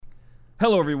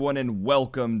Hello everyone and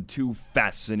welcome to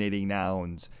Fascinating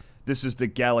Nouns. This is the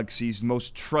galaxy's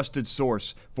most trusted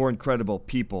source for incredible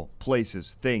people,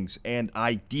 places, things, and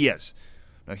ideas.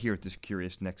 Now here at this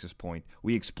curious nexus point,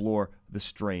 we explore the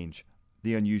strange,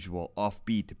 the unusual,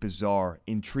 offbeat, bizarre,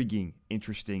 intriguing,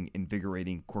 interesting,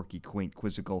 invigorating, quirky, quaint,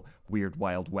 quizzical, weird,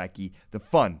 wild, wacky, the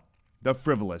fun, the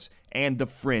frivolous, and the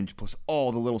fringe, plus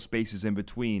all the little spaces in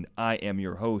between. I am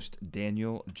your host,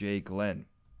 Daniel J. Glenn.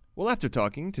 Well, after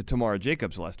talking to Tamara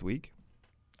Jacobs last week,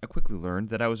 I quickly learned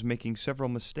that I was making several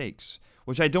mistakes,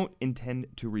 which I don't intend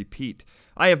to repeat.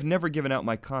 I have never given out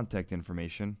my contact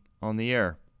information on the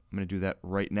air. I'm going to do that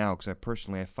right now because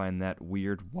I find that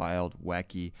weird, wild,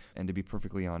 wacky, and to be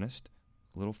perfectly honest,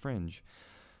 a little fringe.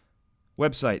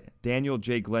 Website,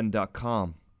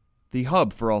 danieljglenn.com, the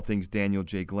hub for all things Daniel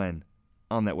J. Glenn.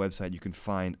 On that website, you can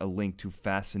find a link to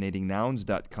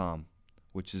fascinatingnouns.com,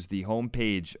 which is the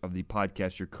homepage of the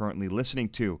podcast you're currently listening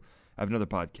to. I have another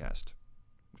podcast,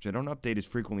 which I don't update as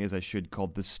frequently as I should,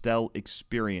 called The Stell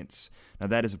Experience. Now,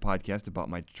 that is a podcast about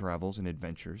my travels and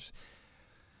adventures,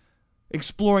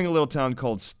 exploring a little town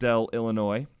called Stell,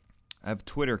 Illinois. I have a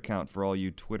Twitter account for all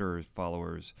you Twitter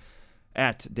followers,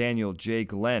 at Daniel J.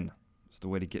 Glenn. It's the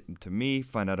way to get to me,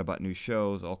 find out about new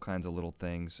shows, all kinds of little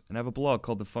things. And I have a blog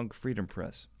called The Funk Freedom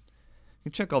Press. You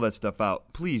can check all that stuff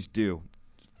out. Please do.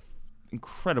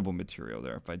 Incredible material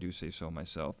there, if I do say so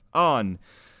myself. On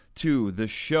to the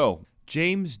show.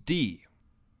 James D.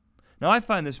 Now, I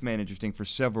find this man interesting for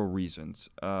several reasons,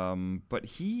 but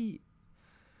he's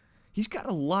got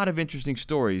a lot of interesting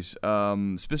stories.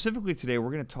 Specifically today,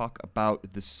 we're going to talk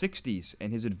about the 60s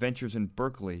and his adventures in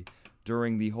Berkeley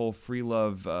during the whole free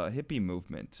love hippie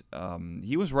movement.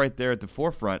 He was right there at the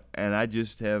forefront, and I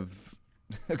just have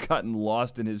gotten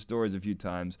lost in his stories a few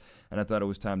times, and I thought it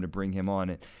was time to bring him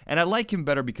on. And I like him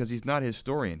better because he's not a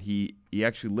historian. He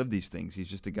actually lived these things. He's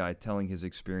just a guy telling his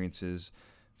experiences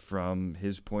from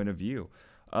his point of view.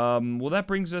 Well, that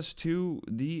brings us to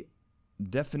the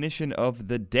definition of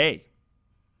the day.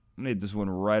 I'm going to hit this one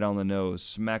right on the nose,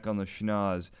 smack on the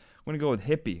schnoz. I'm going to go with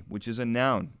hippie, which is a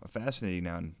noun, a fascinating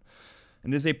noun.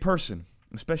 And is a person,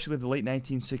 especially of the late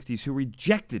 1960s, who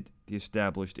rejected the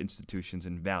established institutions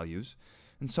and values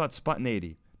and sought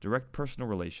spontaneity, direct personal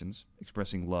relations,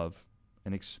 expressing love,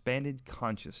 and expanded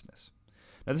consciousness.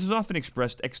 Now, this is often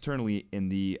expressed externally in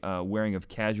the wearing of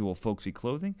casual, folksy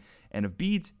clothing and of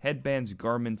beads, headbands,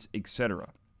 garments,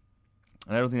 etc.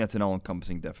 And I don't think that's an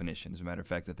all-encompassing definition. As a matter of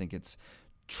fact, I think it's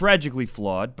tragically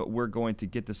flawed, but we're going to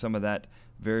get to some of that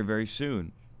very, very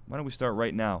soon. Why don't we start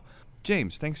right now?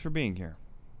 James, thanks for being here.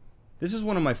 This is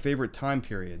one of my favorite time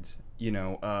periods.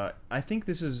 I think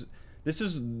this is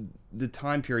the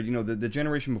time period, the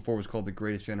generation before was called the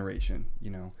greatest generation,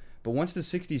 But once the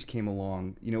 60s came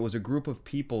along, it was a group of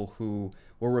people who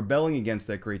were rebelling against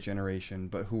that great generation,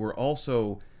 but who were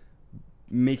also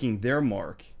making their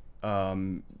mark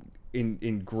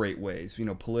in great ways,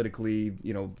 politically,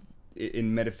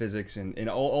 in metaphysics and in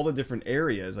all the different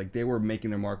areas. Like, they were making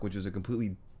their mark, which was a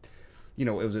completely, it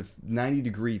was a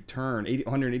 90-degree turn,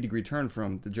 180-degree turn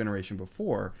from the generation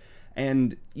before.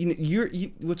 And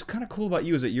what's kind of cool about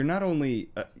you is that you're not only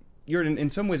you're in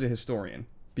some ways a historian,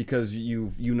 because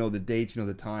you know the dates,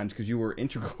 the times, because you were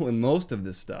integral in most of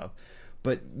this stuff,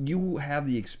 but you have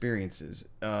the experiences.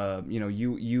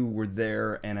 You were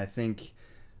there, and I think,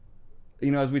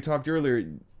 as we talked earlier,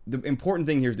 the important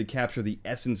thing here is to capture the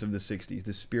essence of the 60s,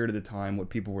 the spirit of the time, what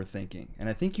people were thinking. And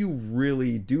I think you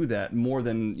really do that more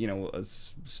than, a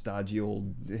stodgy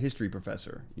old history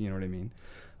professor. You know what I mean?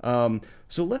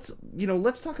 So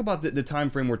let's talk about the time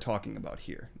frame we're talking about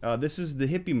here. This is the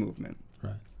hippie movement.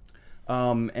 Right.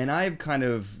 And I've kind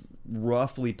of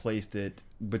roughly placed it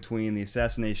between the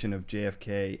assassination of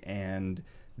JFK and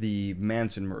the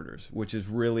Manson murders, which is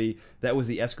really, that was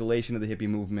the escalation of the hippie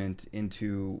movement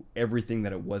into everything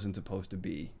that it wasn't supposed to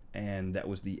be, and that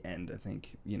was the end, I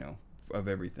think, of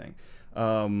everything.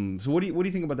 So what do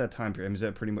you think about that time period? Is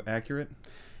that pretty accurate?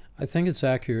 I think it's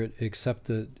accurate, except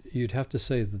that you'd have to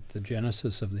say that the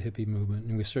genesis of the hippie movement,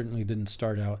 and we certainly didn't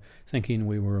start out thinking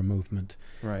we were a movement,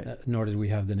 right? Nor did we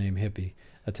have the name hippie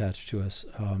attached to us,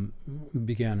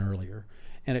 began earlier.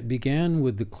 And it began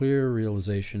with the clear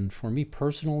realization, for me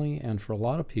personally and for a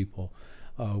lot of people,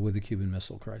 with the Cuban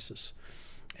Missile Crisis.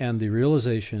 And the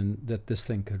realization that this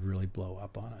thing could really blow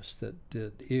up on us, that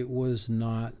it was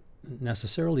not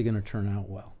necessarily going to turn out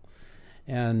well.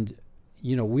 And,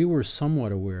 we were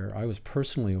somewhat aware, I was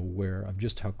personally aware of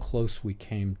just how close we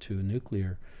came to a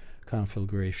nuclear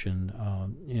conflagration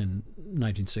in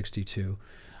 1962.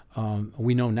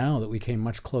 We know now that we came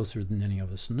much closer than any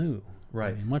of us knew.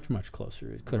 Right. I mean, much, much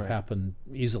closer. It could have happened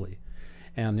easily.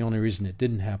 And the only reason it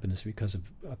didn't happen is because of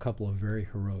a couple of very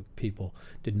heroic people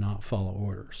did not follow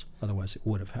orders. Otherwise, it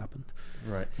would have happened.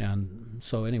 Right. And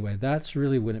so anyway, that's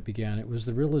really when it began. It was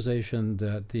the realization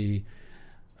that the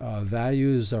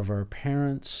values of our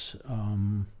parents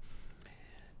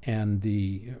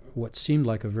and what seemed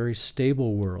like a very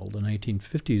stable world, the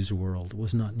 1950s world,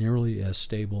 was not nearly as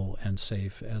stable and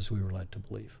safe as we were led to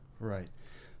believe. Right.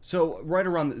 So right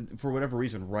around, for whatever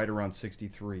reason, right around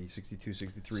 63 is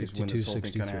when this whole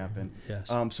thing kind of happened. Yes.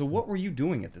 So what were you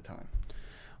doing at the time?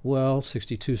 Well,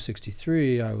 62,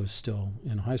 63, I was still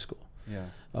in high school. Yeah.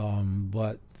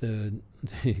 But the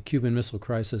Cuban Missile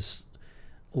Crisis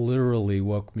literally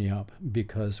woke me up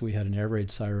because we had an air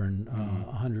raid siren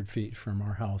 100 feet from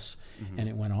our house, and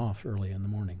it went off early in the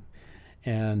morning.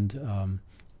 And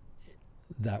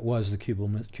that was the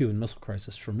Cuban Missile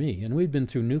Crisis for me. And we'd been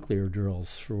through nuclear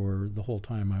drills for the whole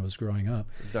time I was growing up.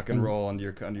 Duck and roll under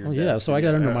your desk. Yeah, so I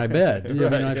got under my bed.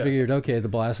 I figured, okay, the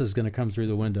blast is going to come through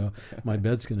the window. My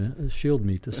bed's going to shield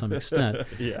me to some extent.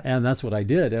 Yeah. And that's what I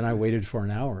did. And I waited for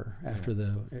an hour after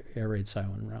the air raid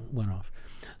siren went off.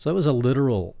 So it was a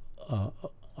literal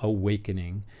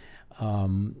awakening.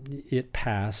 It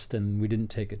passed, and we didn't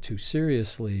take it too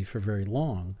seriously for very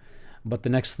long. But the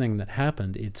next thing that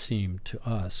happened, it seemed to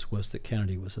us, was that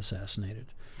Kennedy was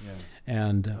assassinated. Yeah.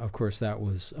 And, of course, that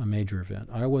was a major event.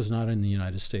 I was not in the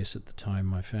United States at the time.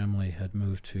 My family had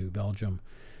moved to Belgium.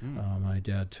 My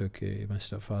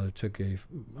stepfather took a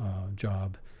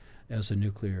job as a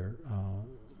nuclear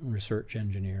research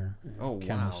engineer,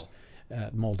 chemist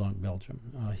at Moldonk, Belgium.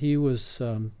 He was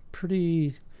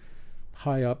pretty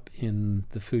high up in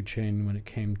the food chain when it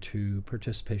came to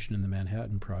participation in the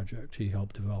Manhattan Project. He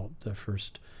helped develop the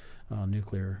first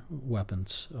nuclear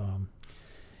weapons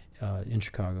in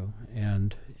Chicago,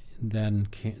 and then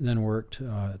worked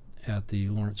at the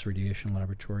Lawrence Radiation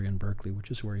Laboratory in Berkeley, which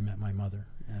is where he met my mother,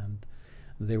 and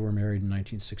they were married in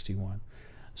 1961.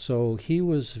 So he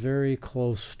was very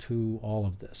close to all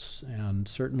of this, and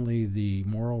certainly the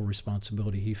moral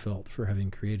responsibility he felt for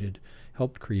having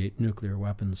helped create nuclear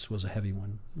weapons was a heavy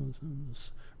one. It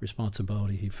was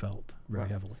responsibility he felt very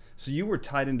heavily. So you were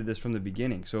tied into this from the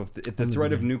beginning. So if the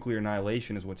threat of nuclear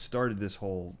annihilation is what started this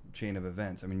whole chain of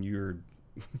events, I mean, you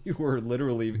were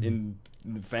literally in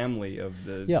the family of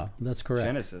the that's correct.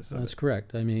 genesis of That's it.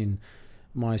 correct. I mean,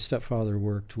 my stepfather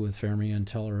worked with Fermi and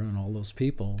Teller and all those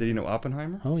people. Did he know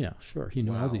Oppenheimer? Oh, yeah, sure. He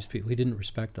knew all these people. He didn't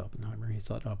respect Oppenheimer. He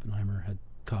thought Oppenheimer had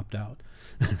copped out.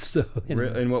 So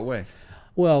In what way?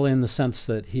 Well, in the sense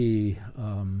that he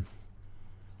kind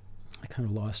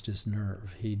of lost his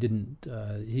nerve. He didn't.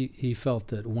 He felt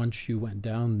that once you went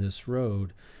down this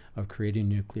road of creating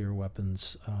nuclear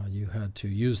weapons, you had to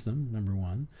use them, number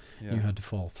one. Yeah. You had to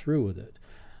follow through with it.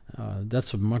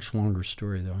 That's a much longer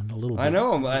story, though. A little bit, I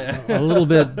know. A little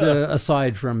bit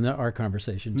aside from our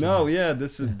conversation today. No, yeah,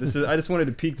 this is. I just wanted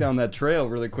to peek down that trail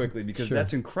really quickly because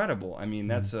that's incredible. I mean,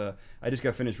 that's I just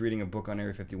got finished reading a book on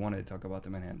Area 51 to talk about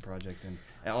the Manhattan Project and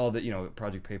all that.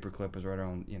 Project Paperclip was right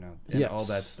around, and all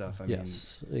that stuff. I mean,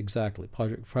 exactly.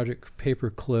 Project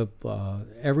Paperclip,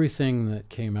 everything that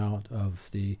came out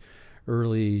of the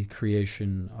early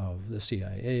creation of the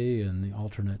CIA and the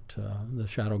alternate, the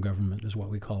shadow government is what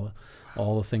we call it.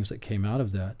 All the things that came out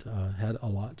of that had a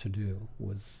lot to do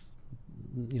with,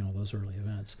 those early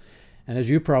events. And as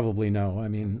you probably know, I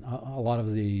mean, a lot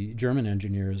of the German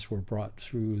engineers were brought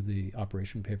through the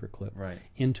Operation Paperclip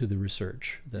into the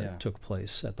research that took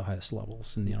place at the highest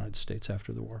levels in the United States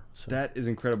after the war. So. That is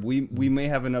incredible. We may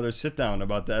have another sit down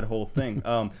about that whole thing.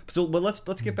 But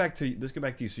let's get back to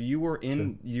you. So you were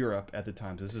in Europe at the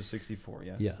time. So this is 64,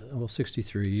 yes? Yeah. Well,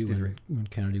 63. When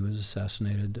Kennedy was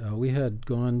assassinated. We had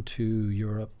gone to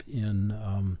Europe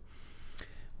in.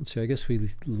 I guess we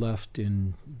left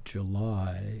in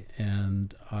July,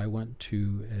 and I went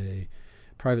to a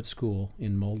private school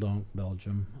in Moldonk,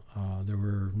 Belgium. There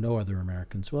were no other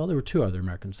Americans. Well, there were 2 other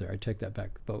Americans there. I take that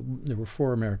back. But there were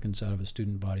 4 Americans out of a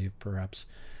student body of perhaps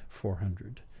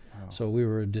 400. Wow. So we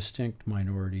were a distinct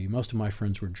minority. Most of my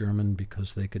friends were German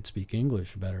because they could speak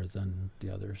English better than the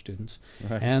other students.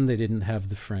 Right. And they didn't have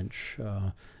the French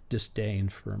disdain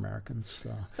for Americans.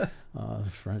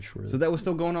 French were... So that was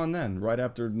still going on then, right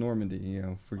after Normandy.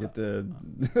 Forget the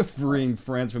freeing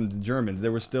France from the Germans.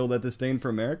 There was still that disdain for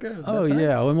America? Oh,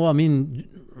 yeah. Well, I mean,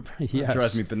 yes. That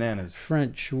drives me bananas.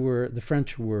 The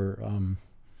French were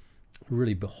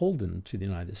really beholden to the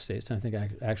United States. And I think I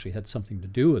actually had something to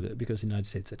do with it because the United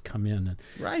States had come in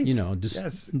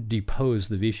and, depose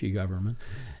the Vichy government.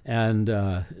 And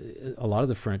a lot of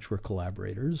the French were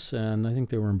collaborators, and I think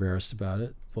they were embarrassed about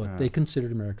it, but they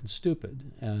considered Americans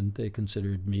stupid, and they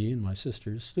considered me and my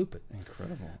sisters stupid.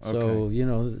 Incredible. So, you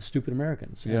know, stupid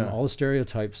Americans. And all the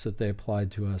stereotypes that they applied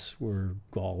to us were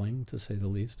galling, to say the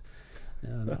least.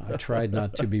 And I tried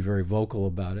not to be very vocal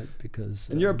about it because...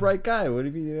 And you're a bright guy. What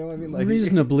do you know? I mean, like...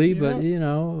 Reasonably, but, you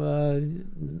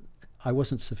know... I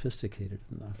wasn't sophisticated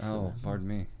enough. Oh, pardon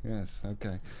me. Yes.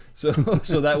 Okay. So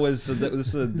this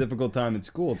is a difficult time in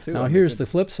school too. Now here's the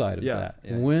flip side of that.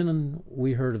 Yeah. When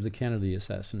we heard of the Kennedy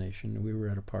assassination, we were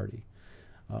at a party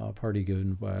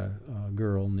given by a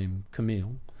girl named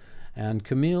Camille, and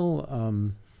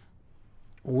Camille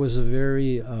was a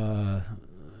very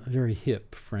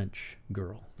hip French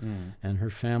girl, and her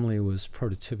family was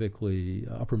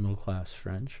prototypically upper middle class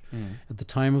French. At the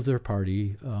time of their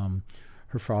party.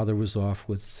 Her father was off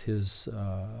with his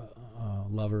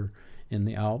lover in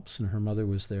the Alps, and her mother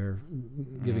was there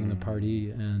giving the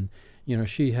party. And, you know,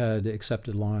 she had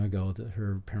accepted long ago that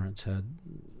her parents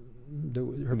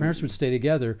would stay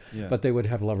together, but they would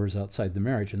have lovers outside the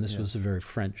marriage. And this was a very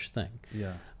French thing.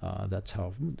 Yeah. That's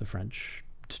how the French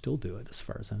still do it, as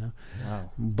far as I know. Wow.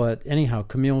 But anyhow,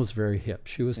 Camille was very hip.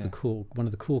 She was one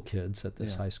of the cool kids at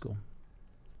this high school.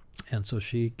 And so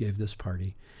she gave this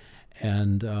party.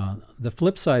 And the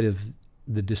flip side of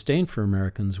the disdain for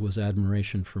Americans was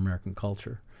admiration for American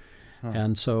culture.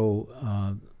 And so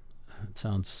it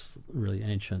sounds really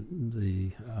ancient.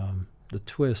 The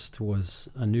twist was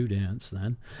a new dance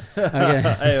then. And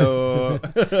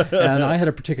I had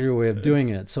a particular way of doing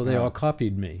it, so they all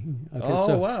copied me.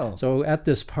 Okay, wow. So at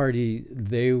this party,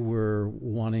 they were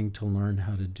wanting to learn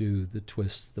how to do the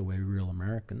twist the way real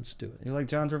Americans do it. You're like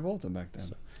John Travolta back then.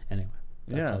 So, anyway.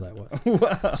 That's how that was.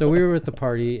 Wow. So we were at the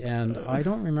party, and I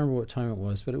don't remember what time it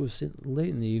was, but it was late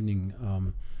in the evening.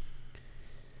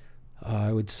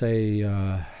 I would say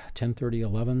 10:30,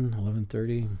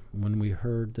 11:30, when we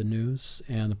heard the news,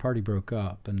 and the party broke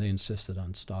up, and they insisted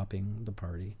on stopping the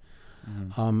party.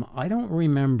 I don't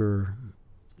remember,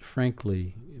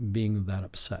 frankly, being that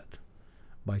upset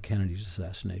by Kennedy's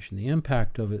assassination. The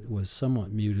impact of it was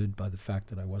somewhat muted by the fact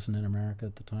that I wasn't in America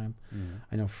at the time.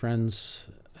 I know friends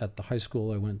at the high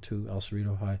school I went to, El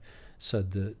Cerrito High,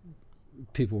 said that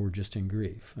people were just in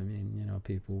grief. I mean, you know,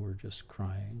 people were just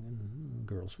crying and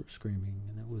girls were screaming,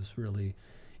 and it was really,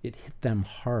 it hit them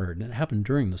hard. And it happened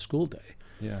during the school day.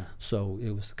 Yeah. So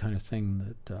it was the kind of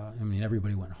thing that, I mean,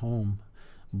 everybody went home,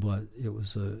 but it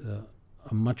was a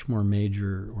much more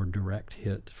major or direct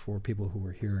hit for people who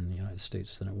were here in the United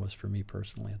States than it was for me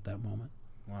personally at that moment.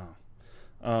 Wow.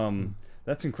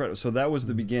 That's incredible. So that was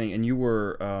the beginning, and you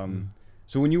were,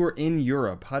 so when you were in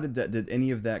Europe, how did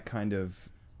any of that kind of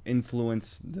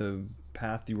influence the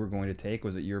path you were going to take?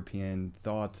 Was it European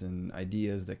thoughts and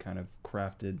ideas that kind of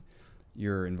crafted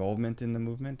your involvement in the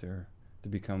movement, or to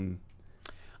become?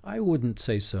 I wouldn't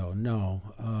say so, no.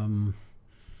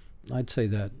 I'd say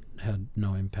that had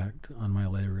no impact on my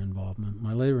later involvement.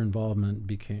 My later involvement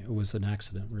was an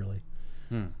accident, really.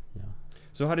 Yeah.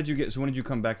 So when did you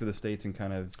come back to the States and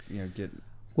kind of, you know, get?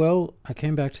 Well, I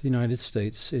came back to the United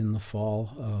States in the fall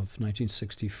of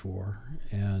 1964,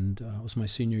 and it was my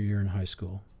senior year in high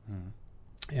school.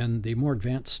 And the more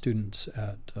advanced students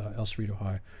at El Cerrito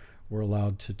High were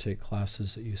allowed to take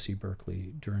classes at UC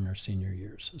Berkeley during our senior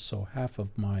years. So half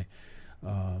of my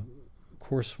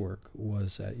coursework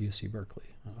was at UC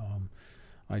Berkeley.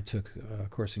 I took a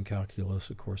course in calculus,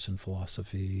 a course in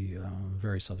philosophy,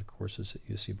 various other courses at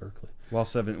UC Berkeley. While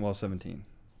 17.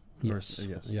 Yes.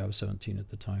 Yeah, I was 17 at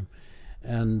the time,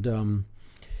 and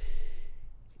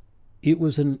it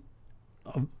was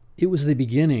the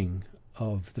beginning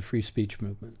of the free speech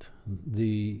movement.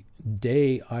 The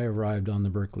day I arrived on the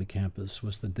Berkeley campus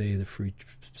was the day the free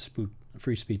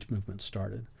speech movement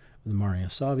started, with Maria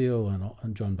Savio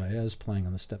and John Baez playing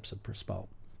on the steps of Perspal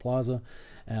Plaza,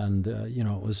 and you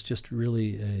know, it was just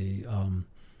really an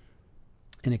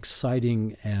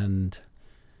exciting and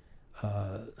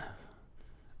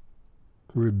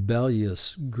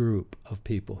rebellious group of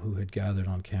people who had gathered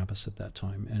on campus at that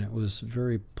time, and it was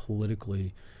very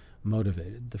politically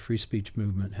motivated. The free speech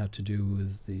movement had to do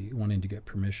with the wanting to get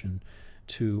permission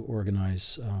to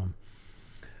organize,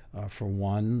 for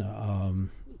one,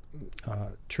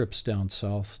 trips down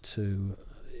south to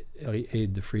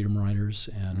aid the Freedom Riders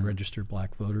and register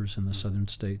black voters in the southern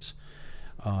states,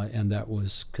 and that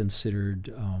was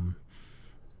considered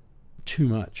too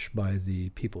much by the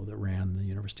people that ran the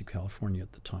University of California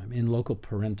at the time. In loco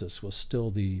parentis was still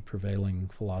the prevailing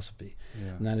philosophy.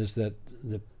 Yeah. And that is that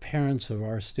the parents of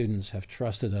our students have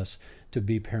trusted us to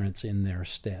be parents in their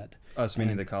stead. Us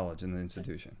meaning the college and the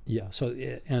institution. Yeah. So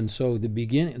the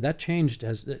beginning that changed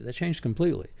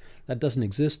completely. That doesn't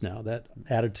exist now. That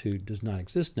attitude does not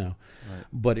exist now. Right.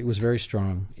 But it was very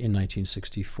strong in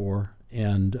 1964,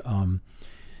 and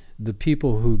the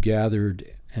people who gathered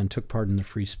and took part in the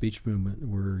free speech movement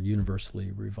were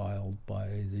universally reviled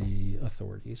by the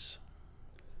authorities.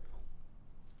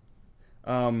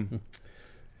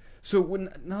 So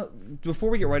before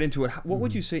we get right into it, what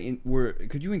would you say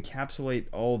could you encapsulate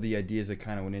all the ideas that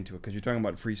kind of went into it? Because you're talking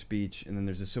about free speech, and then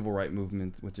there's the civil rights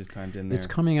movement, which is timed in there. It's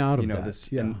coming out of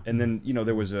that, yeah. And then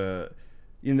there was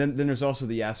and then there's also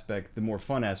the aspect, the more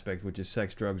fun aspect, which is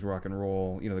sex, drugs, rock and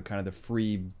roll. The kind of the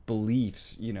free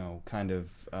beliefs. Kind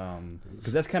of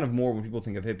because that's kind of more when people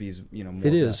think of hippies. More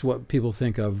it is what people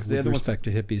think of with respect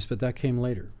to hippies, but that came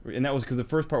later. And that was because the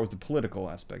first part was the political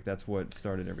aspect. That's what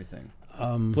started everything.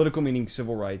 Political meaning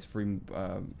civil rights, free,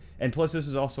 and plus this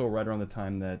is also right around the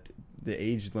time that the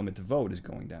age limit to vote is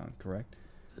going down. Correct?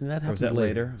 That happened or was that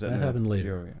later? That happened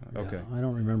later. Yeah. Okay. Yeah, I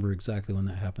don't remember exactly when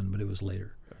that happened, but it was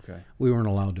later. Okay. We weren't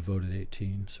allowed to vote at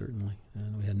 18, certainly,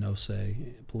 and we had no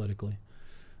say politically.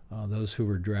 Those who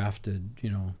were drafted,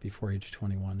 before age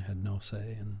 21 had no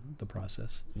say in the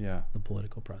process, the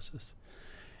political process.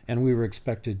 And we were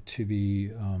expected to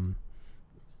be,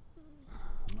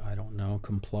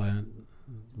 compliant,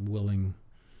 willing,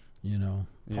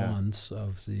 pawns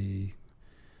of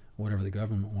whatever the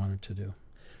government wanted to do.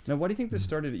 Now, why do you think this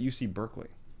started at UC Berkeley?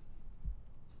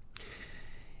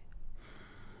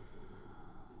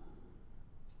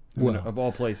 Well, of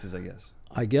all places, I guess.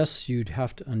 I guess you'd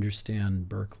have to understand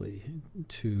Berkeley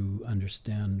to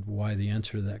understand why the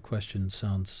answer to that question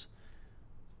sounds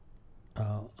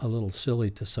a little silly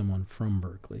to someone from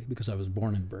Berkeley, because I was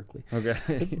born in Berkeley. Okay.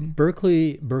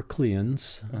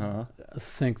 Berkeleyans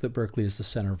think that Berkeley is the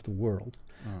center of the world.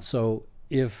 So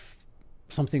if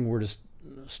something were to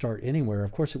start anywhere,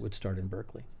 of course it would start in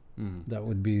Berkeley. That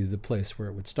would be the place where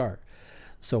it would start.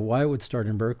 So why it would start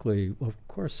in Berkeley? Well, of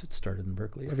course it started in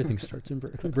Berkeley. Everything starts in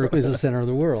Berkeley. Berkeley is the center of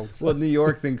the world. So. Well, New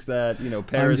York thinks that,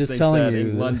 Paris thinks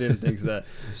that, London thinks that.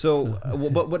 So,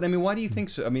 but why do you think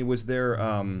so? I mean, were there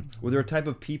a type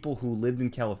of people who lived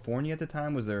in California at the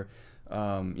time? Was there,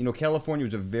 California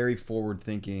was a very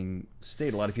forward-thinking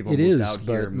state. A lot of people moved out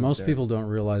here. But most people don't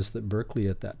realize that Berkeley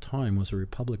at that time was a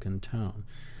Republican town.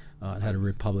 It had a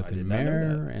Republican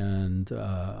mayor and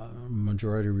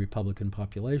majority Republican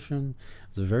population.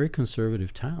 It was a very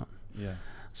conservative town. Yeah.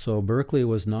 So Berkeley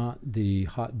was not the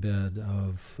hotbed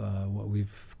of what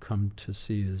we've come to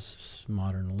see as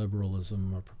modern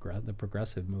liberalism or the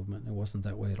progressive movement. It wasn't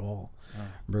that way at all. Oh.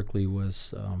 Berkeley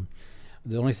was...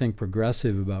 the only thing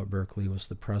progressive about Berkeley was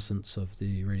the presence of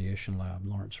the radiation lab,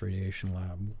 Lawrence Radiation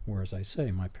Lab, where, as I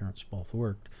say, my parents both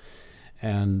worked.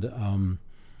 And...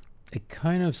 a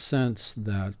kind of sense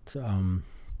that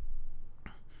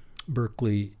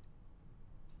Berkeley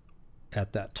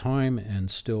at that time and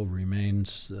still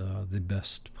remains the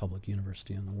best public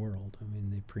university in the world. I mean,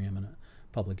 the preeminent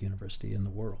public university in the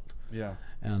world. Yeah.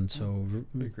 And so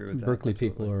I agree with that, Berkeley absolutely.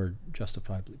 People are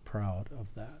justifiably proud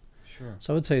of that. Sure.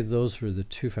 So I would say those were the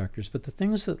two factors. But the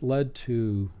things that led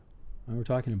to, we're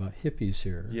talking about hippies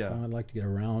here, so I'd like to get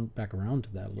back around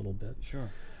to that a little bit. Sure.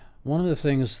 One of the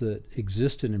things that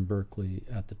existed in Berkeley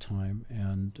at the time,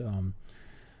 and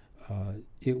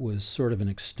it was sort of an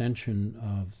extension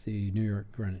of the New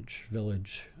York Greenwich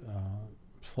Village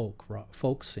folk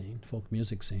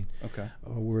music scene. Okay.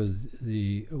 There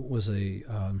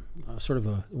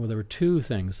were two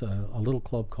things: a little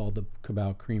club called the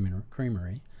Cabal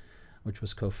Creamery, which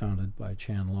was co-founded by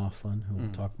Chan Laughlin, who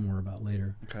we'll talk more about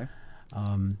later. Okay.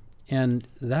 And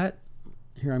that.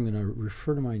 Here I'm going to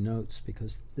refer to my notes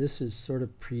because this is sort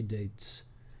of predates.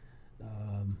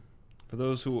 For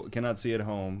those who cannot see at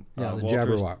home, the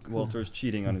Jabberwock. Walter's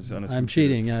cheating on his I'm computer.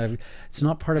 cheating. It's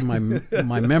not part of my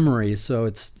my memory, so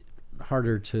it's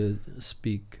harder to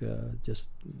speak just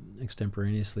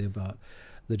extemporaneously about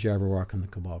the Jabberwock and the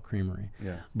Cabal Creamery.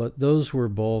 Yeah. But those were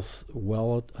both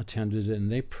well attended,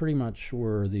 and they pretty much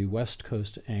were the West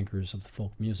Coast anchors of the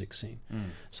folk music scene.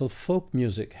 So folk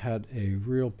music had a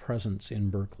real presence in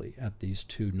Berkeley at these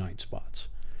two night spots.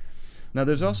 Now,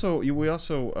 there's also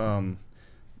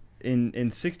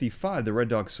in '65 the Red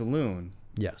Dog Saloon.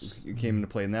 Yes. Came into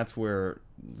play, and that's where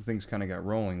things kind of got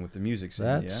rolling with the music scene.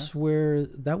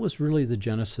 That was really the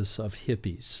genesis of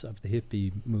hippies, of the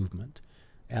hippie movement.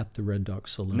 At the Red Dog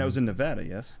Saloon. And that was in Nevada,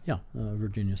 yes? Yeah,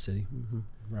 Virginia City,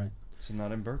 right. So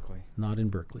not in Berkeley. Not in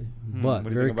Berkeley, What but do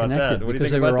you very think about connected that? What do you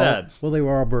because think they about were all that? well, they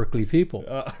were all Berkeley people.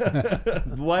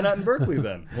 Why not in Berkeley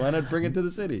then? Why not bring it to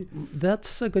the city?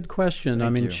 That's a good question. Thank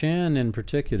I mean, you. Chan in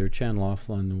particular, Chan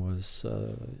Laughlin was,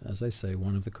 as I say,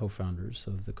 one of the co-founders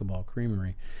of the Cabal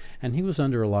Creamery, and he was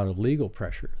under a lot of legal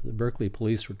pressure. The Berkeley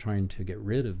police were trying to get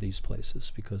rid of these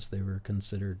places because they were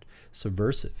considered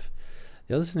subversive.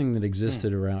 The other thing that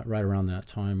existed right around that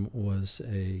time was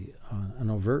an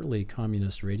overtly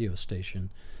communist radio station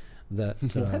that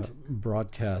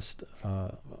broadcast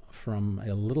from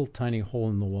a little tiny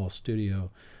hole-in-the-wall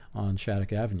studio on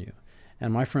Shattuck Avenue.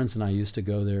 And my friends and I used to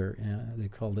go there, and they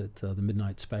called it the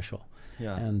Midnight Special.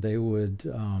 Yeah. And they would...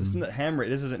 This isn't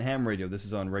ham radio. This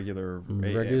is on regular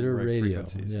radio.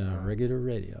 frequencies. Yeah, regular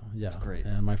radio. Yeah. That's great.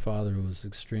 And my father was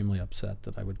extremely upset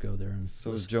that I would go there and So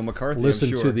was Joe McCarthy, listen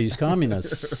I'm sure. to these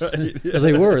communists. Right, Because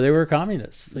they were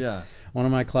communists. Yeah. One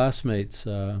of my classmates,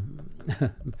 Bob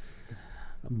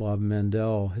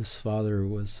Mendel, his father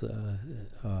was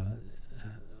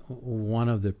one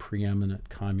of the preeminent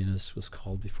communists, was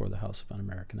called before the House of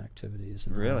Un-American Activities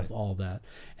and Really? all that.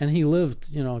 And he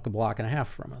lived, like a block and a half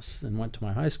from us and went to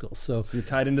my high school. So you're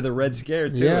tied into the Red Scare,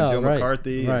 too. Yeah, and Joe right,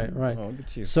 McCarthy. right. Oh, look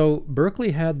at you. So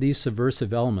Berkeley had these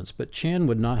subversive elements, but Chan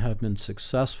would not have been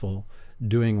successful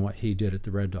doing what he did at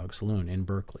the Red Dog Saloon in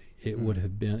Berkeley. It would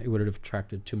have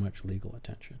attracted too much legal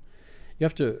attention. You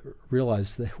have to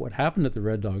realize that what happened at the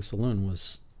Red Dog Saloon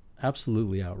was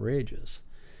absolutely outrageous.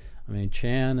 I mean,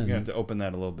 Chan and... You're going to have to open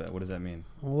that a little bit. What does that mean?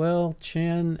 Well,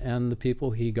 Chan and the people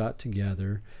he got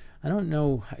together, I don't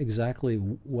know exactly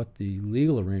what the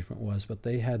legal arrangement was, but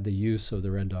they had the use of the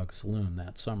Red Dog Saloon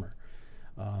that summer.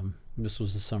 This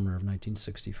was the summer of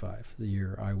 1965, the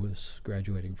year I was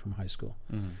graduating from high school.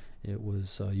 Mm-hmm. It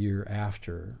was a year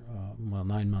after,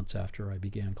 9 months after I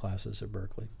began classes at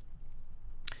Berkeley.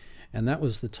 And that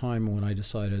was the time when I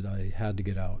decided I had to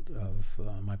get out of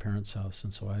my parents' house,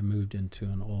 and so I moved into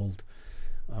an old,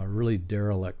 really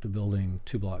derelict building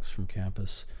 2 blocks from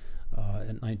campus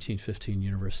at 1915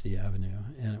 University Avenue.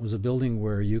 And it was a building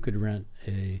where you could rent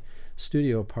a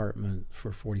studio apartment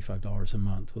for $45 a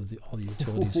month with all the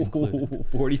utilities included.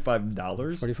 $45?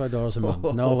 $45 a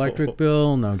month. No electric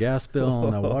bill, no gas bill,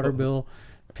 no water bill.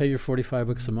 Pay your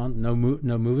 $45 a month. No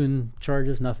moving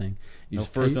charges. Nothing. You No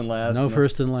just first pay, and last. No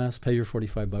first and last. Pay your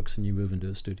 $45 and you move into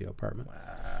a studio apartment.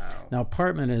 Wow. Now,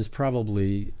 apartment is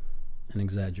probably an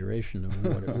exaggeration of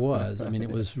what it was. I mean,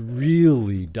 it was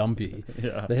really dumpy.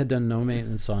 Yeah. They had done no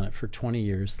maintenance on it for 20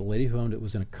 years. The lady who owned it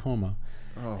was in a coma.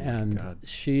 Oh, And God.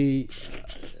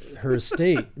 her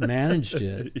estate managed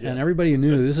it, Yeah. and everybody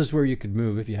knew this is where you could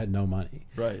move if you had no money.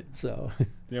 Right. So,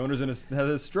 The owner's had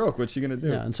a stroke. What's she going to do?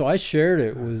 yeah, and so I shared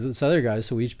it with this other guy,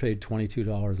 so we each paid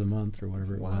 $22 a month or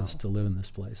whatever it Wow. was to live in this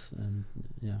place. And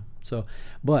yeah, so,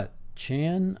 but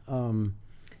Chan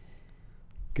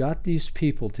got these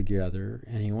people together,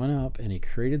 and he went up and he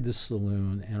created this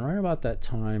saloon, and right about that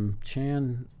time,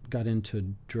 Chan got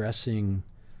into dressing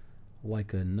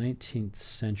like a 19th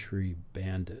century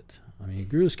bandit. I mean, he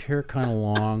grew his hair kind of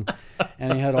long,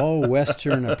 and he had all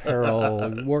Western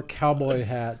apparel, wore cowboy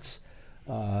hats.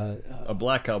 A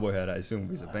black cowboy hat, I assume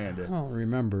he's a bandit. I don't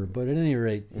remember, but at any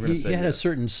rate, We're gonna he say had a yes.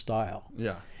 certain style.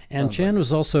 Yeah. And Sounds Chan like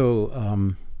was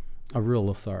also a real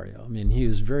Lothario. I mean, he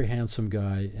was a very handsome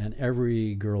guy, and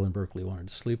every girl in Berkeley wanted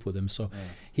to sleep with him, so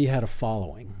he had a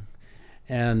following.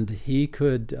 And he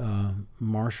could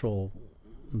marshal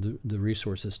the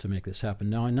resources to make this happen.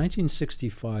 Now, in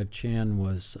 1965, Chan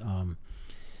was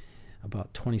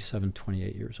about 27,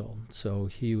 28 years old. So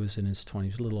he was in his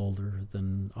 20s, a little older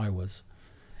than I was.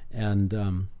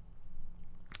 And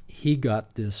he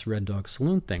got this Red Dog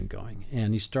Saloon thing going.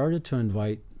 And he started to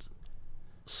invite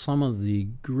some of the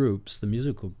groups, the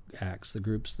musical acts, the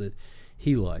groups that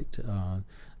he liked.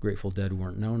 Grateful Dead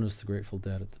weren't known as the Grateful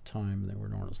Dead at the time. They were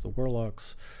known as the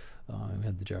Warlocks. We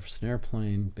had the Jefferson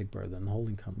Airplane, Big Brother and the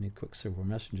Holding Company, Quicksilver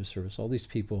Messenger Service. All these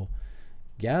people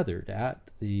gathered at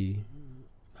the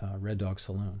Red Dog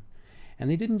Saloon. And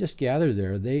they didn't just gather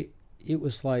there. It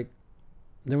was like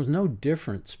there was no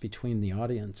difference between the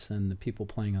audience and the people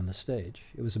playing on the stage.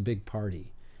 It was a big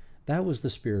party. That was the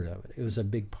spirit of it. It was a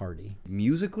big party.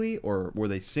 Musically, or were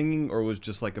they singing, or was it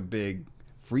just like a big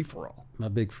free-for-all? A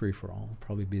big free-for-all would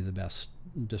probably be the best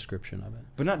description of it.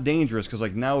 But not dangerous, because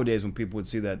like nowadays when people would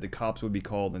see that, the cops would be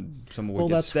called and someone would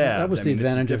get stabbed. That was I the mean, this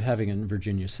is advantage of different. having it in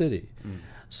Virginia City.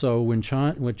 So when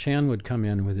Chan would come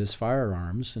in with his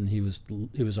firearms, and he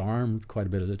was armed quite a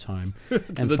bit of the time,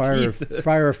 and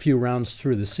fire a few rounds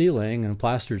through the ceiling, and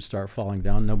plaster would start falling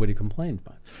down, nobody complained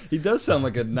much. He does sound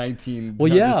like a 19.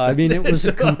 Well, yeah, I mean, it was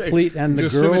a complete, and the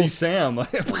girls, Sam.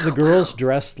 the girls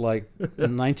dressed like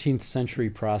 19th century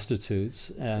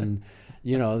prostitutes, and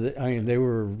they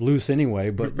were loose anyway,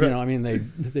 but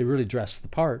they really dressed the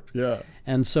part. Yeah.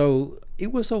 And so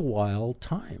it was a wild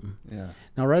time. Yeah.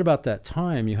 Now, right about that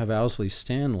time, you have Owsley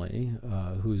Stanley,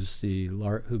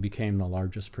 who became the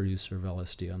largest producer of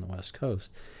LSD on the West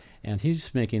Coast, and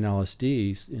he's making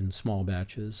LSD in small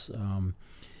batches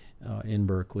in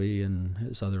Berkeley and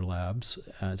his other labs.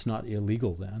 It's not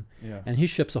illegal then, and he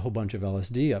ships a whole bunch of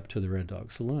LSD up to the Red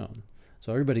Dog Saloon,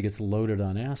 so everybody gets loaded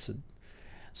on acid.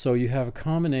 So you have a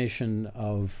combination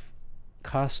of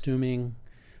costuming,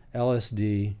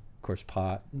 LSD. Of course,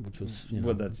 pot, which was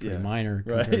pretty minor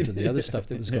compared to the other stuff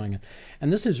that was going on.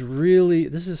 And this is really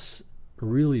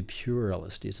pure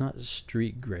LSD. It's not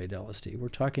street grade LSD. We're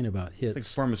talking about hits. It's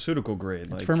like pharmaceutical grade.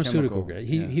 It's pharmaceutical grade.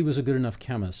 He was a good enough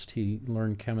chemist. He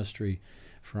learned chemistry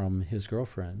from his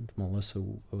girlfriend. Melissa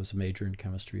was a major in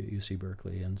chemistry at UC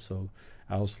Berkeley, and so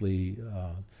Owsley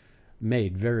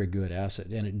made very good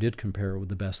acid, and it did compare with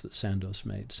the best that Sandoz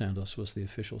made. Sandoz was the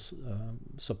official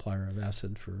supplier of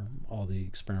acid for all the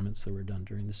experiments that were done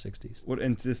during the 60s.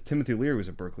 And this Timothy Leary was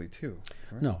at Berkeley too,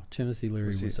 right? No, Timothy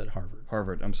Leary was at Harvard.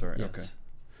 Harvard, I'm sorry, yes. Okay.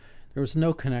 There was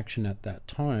no connection at that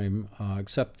time,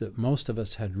 except that most of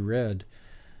us had read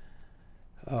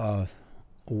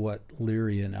what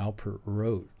Leary and Alpert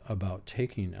wrote about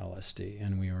taking LSD,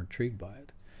 and we were intrigued by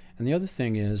it. And the other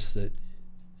thing is that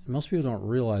most people don't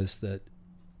realize that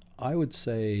I would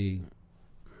say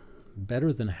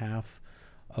better than half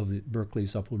of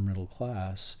Berkeley's upper middle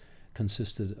class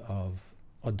consisted of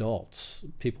adults,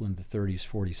 people in the 30s,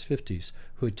 40s, 50s,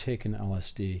 who had taken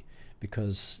LSD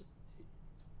because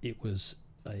it was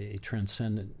a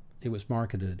transcendent, it was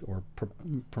marketed or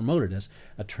promoted as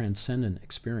a transcendent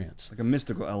experience. Like a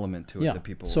mystical element to it that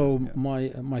people... So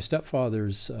my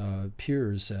stepfather's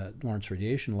peers at Lawrence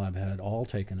Radiation Lab had all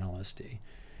taken LSD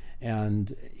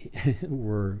and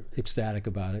were ecstatic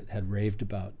about it, had raved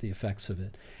about the effects of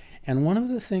it. And one of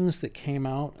the things that came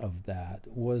out of that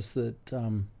was that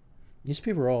these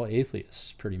people were all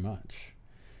atheists, pretty much,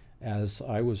 as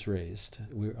I was raised.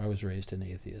 I was raised an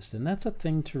atheist. And that's a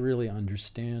thing to really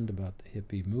understand about the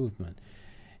hippie movement.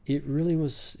 It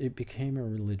became a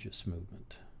religious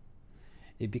movement.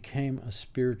 It became a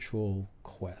spiritual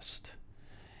quest.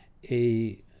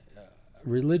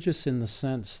 Religious in the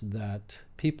sense that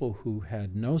people who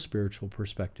had no spiritual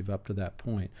perspective up to that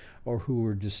point, or who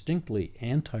were distinctly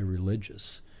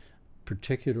anti-religious,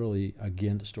 particularly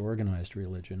against organized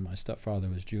religion. My stepfather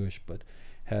was Jewish, but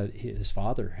his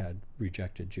father had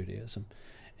rejected Judaism.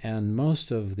 And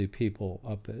most of the people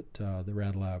up at the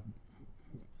Rad Lab,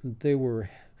 they were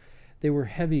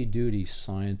heavy-duty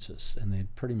scientists, and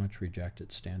they'd pretty much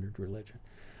rejected standard religion.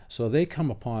 So they come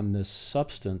upon this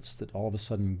substance that all of a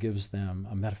sudden gives them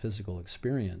a metaphysical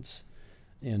experience.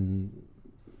 In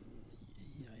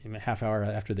a half hour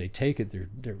after they take it,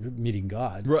 they're meeting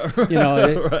God. Right.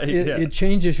 It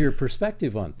changes your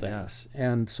perspective on things.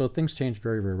 Yeah. And so things change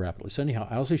very, very rapidly. So anyhow,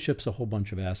 Owsley ships a whole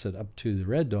bunch of acid up to the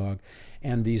Red Dog,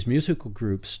 and these musical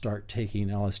groups start taking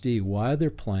LSD while they're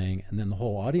playing, and then the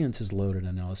whole audience is loaded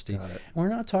on LSD. And we're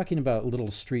not talking about little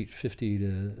street 50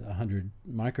 to 100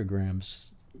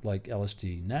 micrograms like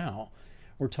LSD now.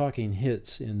 We're talking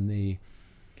hits in the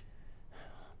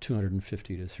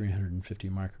 250 to 350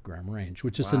 microgram range,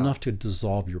 which is enough to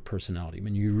dissolve your personality. I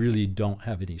mean, you really don't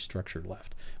have any structure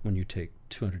left when you take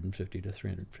 250 to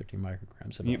 350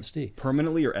 micrograms of LSD.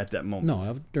 Permanently or at that moment?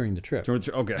 No, during the trip.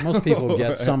 Okay. Most people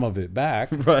get some of it back.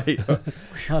 Right.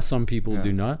 Some people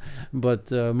do not, but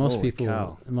most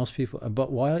people.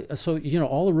 But why? So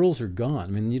all the rules are gone. I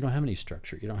mean, you don't have any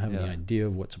structure. You don't have any idea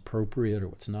of what's appropriate or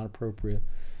what's not appropriate,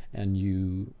 and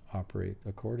you operate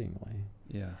accordingly.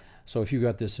 Yeah. So if you've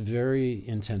got this very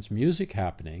intense music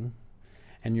happening,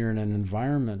 and you're in an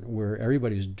environment where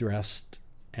everybody's dressed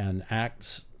and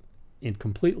acts in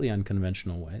completely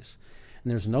unconventional ways,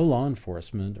 and there's no law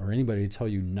enforcement or anybody to tell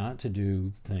you not to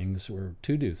do things or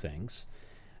to do things,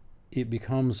 it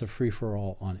becomes a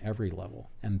free-for-all on every level.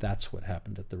 And that's what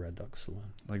happened at the Red Dog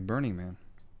Saloon. Like Burning Man.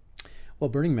 Well,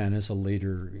 Burning Man is a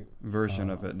later version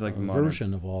of it, like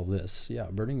version of all this. Yeah,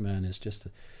 Burning Man is just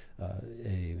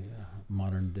a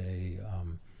modern day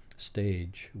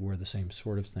stage where the same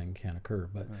sort of thing can occur.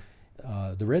 But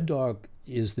the Red Dog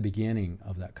is the beginning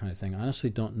of that kind of thing. I honestly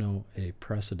don't know a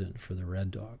precedent for the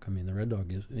Red Dog. I mean, the Red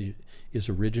Dog is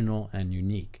original and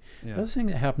unique. Yeah. The other thing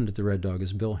that happened at the Red Dog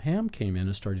is Bill Ham came in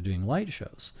and started doing light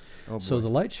shows. Oh, so boy. the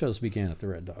light shows began at the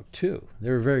Red Dog too. They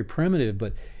were very primitive,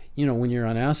 but you know, when you're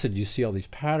on acid, you see all these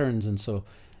patterns, and so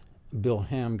Bill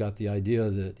Ham got the idea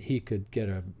that he could get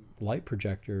a light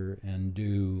projector and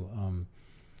do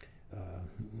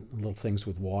little things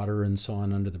with water and so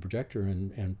on under the projector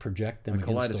and project them Like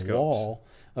against the wall,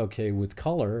 okay, with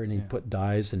color, and he put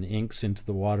dyes and inks into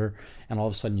the water, and all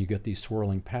of a sudden you get these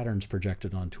swirling patterns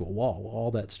projected onto a wall. Well,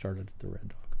 all that started at the Red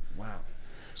Dog. Wow.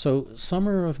 So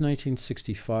summer of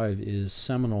 1965 is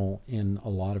seminal in a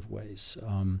lot of ways.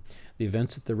 The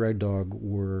events at the Red Dog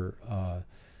were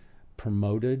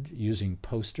promoted using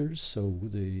posters. So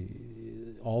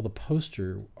all the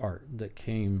poster art that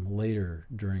came later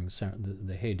during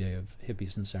the heyday of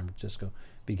hippies in San Francisco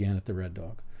began at the Red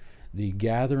Dog. The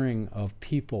gathering of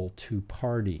people to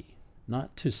party,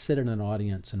 not to sit in an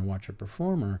audience and watch a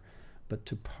performer, but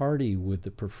to party with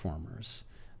the performers,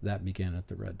 that began at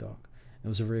the Red Dog. It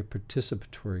was a very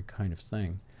participatory kind of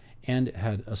thing, and it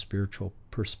had a spiritual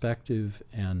perspective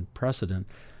and precedent,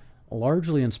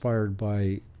 largely inspired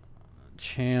by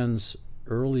Chan's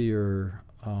earlier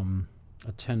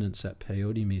attendance at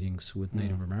peyote meetings with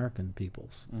Native American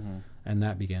peoples, and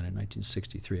that began in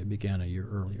 1963. It began a year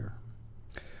earlier.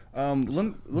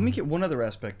 Let me get one other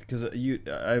aspect, because you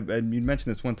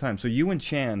mentioned this one time. So you and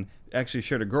Chan actually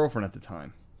shared a girlfriend at the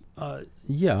time.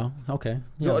 Yeah, okay.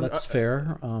 Yeah, No, that's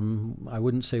fair. I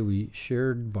wouldn't say we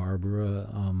shared Barbara.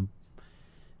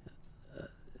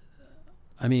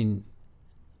 I mean,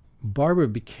 Barbara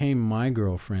became my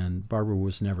girlfriend. Barbara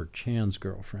was never Chan's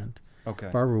girlfriend. Okay.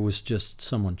 Barbara was just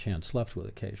someone Chan slept with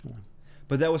occasionally.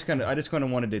 But that was I just kind of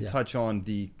wanted to touch on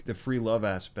the free love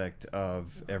aspect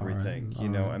of everything. All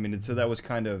right. I mean, so that was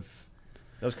kind of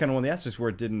one of the aspects where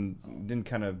it didn't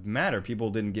kind of matter. People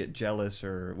didn't get jealous,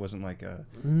 or it wasn't like a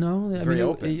No, I very mean,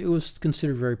 open. it was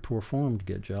considered very poor form to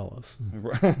get jealous.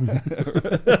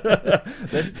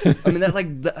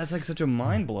 That's like such a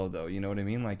mind blow, though. You know what I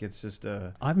mean? Like, it's just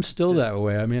I'm still that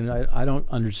way. I mean, I don't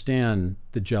understand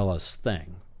the jealous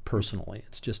thing personally.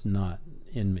 It's just not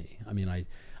in me. I mean, I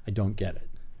don't get it.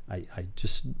 I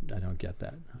don't get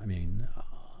that. I mean,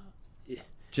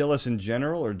 jealous in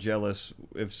general, or jealous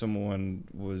if someone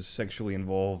was sexually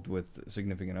involved with a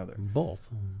significant other? both.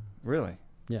 Really?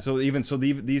 Yeah. So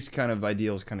these kind of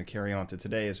ideals kind of carry on to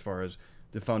today, as far as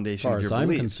the foundation As far of as your I'm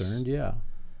beliefs. concerned, yeah.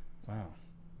 Wow.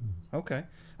 Okay.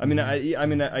 I mean,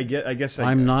 I guess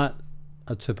I'm not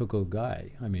a typical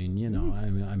guy. I mean, you know,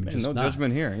 I'm just no not.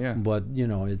 judgment here. Yeah. But you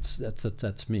know,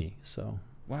 that's me. So.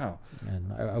 Wow.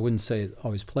 And I wouldn't say it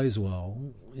always plays well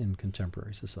in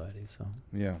contemporary society. So.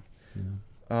 Yeah. You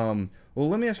know. Well,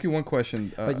 let me ask you one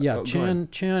question. But yeah,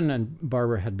 Chan and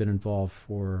Barbara had been involved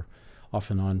off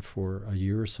and on for a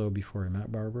year or so before I met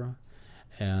Barbara,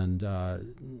 and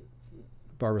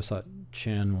Barbara thought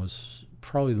Chan was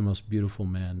probably the most beautiful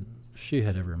man she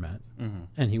had ever met,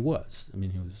 and he was. I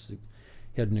mean,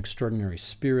 he had an extraordinary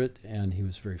spirit, and he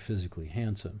was very physically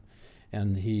handsome,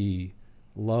 and he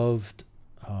loved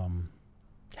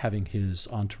having his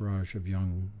entourage of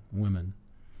young women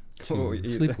to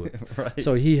sleep with. Right.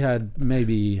 So he had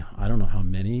maybe, I don't know how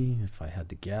many, if I had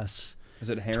to guess, Is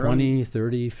it harem? 20,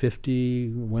 30, 50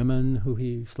 women who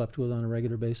he slept with on a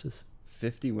regular basis.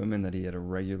 50 women that he had a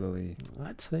regularly.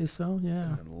 I'd say so,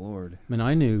 yeah. Good Lord. I mean,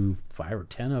 I knew 5 or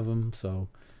 10 of them, so,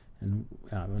 and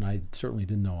I certainly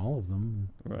didn't know all of them.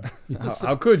 Right. You know,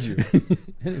 How could you?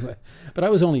 Anyway, but I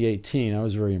was only 18. I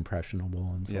was very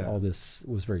impressionable, and so Yeah. all this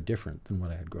was very different than what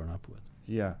I had grown up with.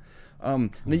 Yeah. Now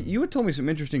you had told me some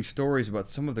interesting stories about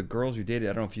some of the girls you dated.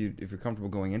 I don't know if you're comfortable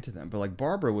going into them, but like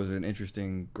Barbara was an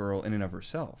interesting girl in and of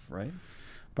herself, right?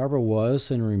 Barbara was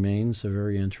and remains a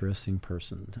very interesting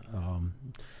person.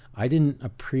 I didn't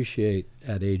appreciate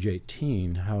at age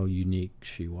 18 how unique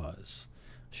she was.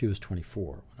 She was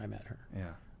 24 when I met her.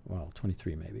 Yeah. Well,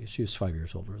 23 maybe. She was 5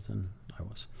 years older than I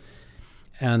was.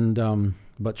 And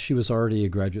but she was already a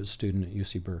graduate student at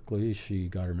UC Berkeley. She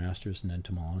got her master's in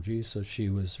entomology, so she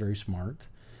was very smart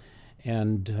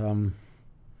and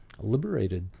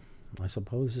liberated, I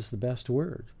suppose is the best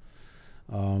word.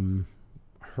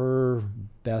 Her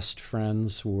best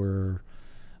friends were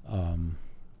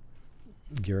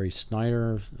Gary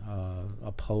Snyder,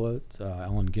 a poet,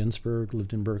 Allen Ginsberg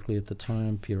lived in Berkeley at the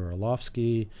time, Peter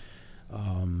Orlovsky,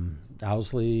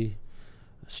 Owsley,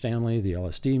 Stanley, the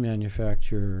LSD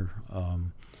manufacturer,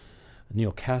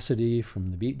 Neil Cassidy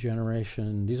from the Beat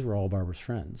Generation. These were all Barbara's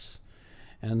friends.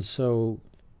 And so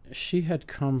she had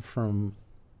come from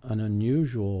an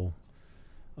unusual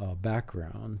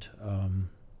background.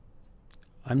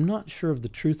 I'm not sure of the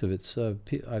truth of it.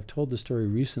 I've told the story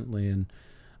recently, and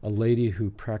a lady who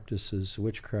practices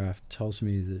witchcraft tells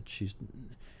me that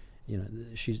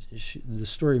the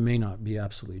story may not be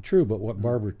absolutely true, but what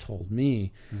Barbara told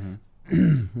me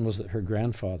was that her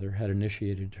grandfather had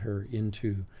initiated her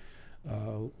into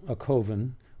a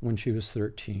coven when she was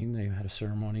 13. They had a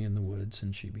ceremony in the woods,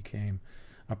 and she became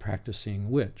a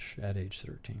practicing witch at age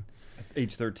 13.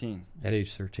 Age 13. At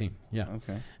age 13, yeah.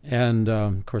 Okay. And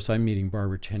of course, I'm meeting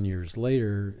Barbara 10 years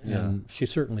later, and she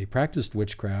certainly practiced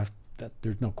witchcraft.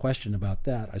 There's no question about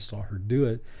that. I saw her do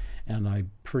it, and I'm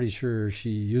pretty sure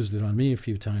she used it on me a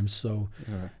few times. So,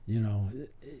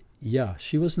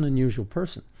 she was an unusual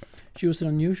person. She was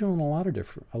unusual in a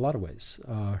lot of ways.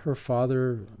 Her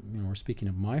father, we're speaking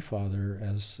of my father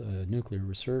as a nuclear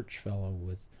research fellow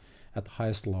at the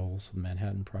highest levels of the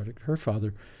Manhattan Project. Her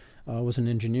father was an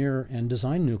engineer and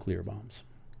designed nuclear bombs.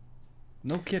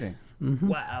 No kidding. Mm-hmm.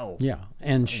 Wow. Yeah,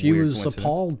 and she was coincidence.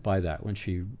 appalled by that when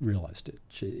she realized it.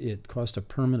 It caused a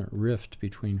permanent rift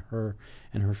between her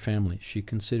and her family. She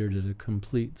considered it a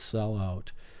complete sellout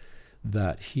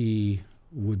that he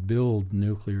would build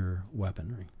nuclear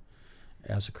weaponry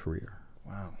as a career.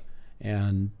 Wow.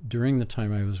 And during the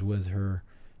time I was with her,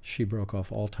 she broke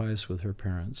off all ties with her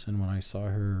parents, and when I saw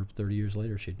her 30 years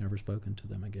later, she'd never spoken to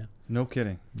them again. No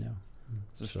kidding. Yeah.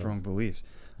 Those are strong beliefs.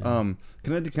 Yeah.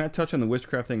 Can I touch on the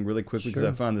witchcraft thing really quickly, because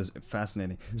Sure. I found this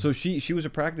fascinating. So she was a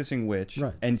practicing witch,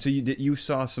 Right. and so you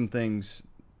saw some things,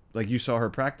 like you saw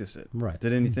her practice it. Right.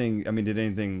 Did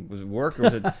anything was it work,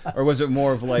 or was it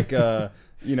more of like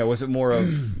was it more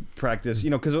of practice?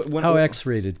 Because How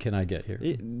X-rated can I get here?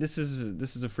 This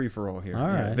is a free for all here. All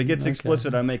right. If it gets Okay.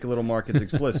 explicit, I make a little mark it's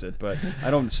explicit, but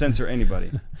I don't censor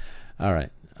anybody. All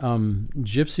right.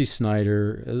 Gypsy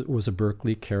Snyder was a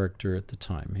Berkeley character at the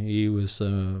time. He was a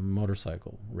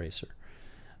motorcycle racer.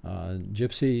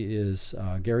 Gypsy is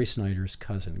Gary Snyder's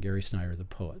cousin, Gary Snyder the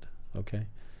poet. Okay,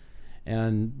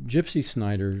 and Gypsy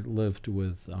Snyder lived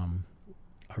with a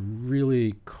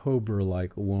really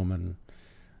cobra-like woman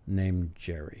named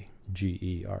Jerry,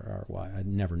 Gerry. I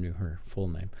never knew her full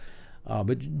name.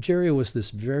 But Jerry was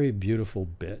this very beautiful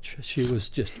bitch. She was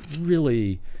just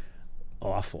really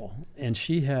awful. And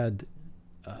she had,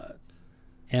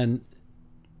 and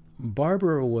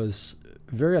Barbara was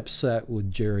very upset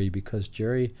with Jerry because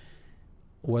Jerry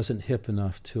wasn't hip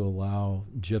enough to allow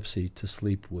Gypsy to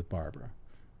sleep with Barbara.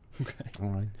 Okay. All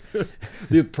right.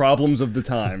 The problems of the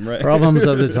time, right? Problems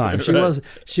of the time. Right.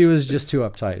 She was just too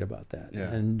uptight about that. Yeah.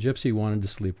 And Gypsy wanted to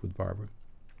sleep with Barbara.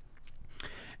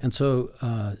 And so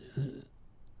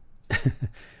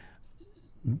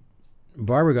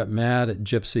Barbara got mad at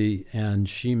Gypsy, and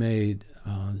she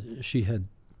had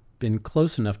been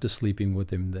close enough to sleeping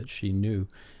with him that she knew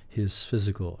his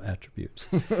physical attributes.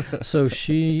 So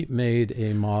she made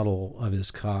a model of his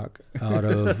cock out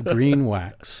of green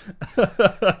wax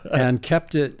and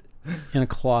kept it in a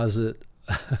closet,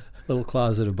 little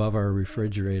closet above our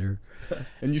refrigerator.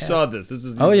 And you saw this. This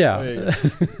is. Oh, yeah.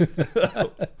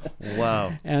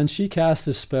 Wow. And she cast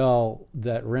a spell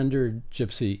that rendered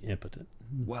Gypsy impotent.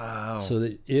 Wow. So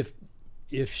that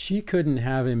if she couldn't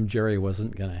have him, Jerry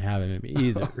wasn't going to have him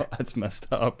either. That's messed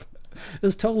up. It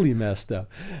was totally messed up.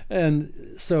 And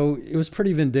so it was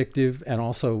pretty vindictive and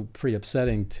also pretty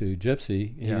upsetting to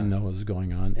Gypsy. He didn't know what was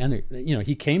going on. And,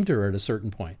 he came to her at a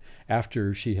certain point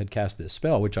after she had cast this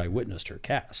spell, which I witnessed her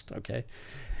cast, okay?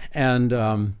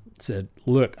 And said,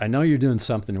 look, I know you're doing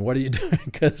something. What are you doing?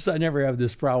 Because I never have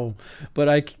this problem, but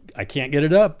I can't get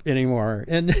it up anymore.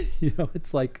 And,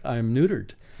 it's like I'm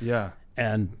neutered. Yeah.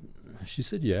 And she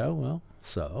said, yeah, well,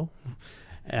 so...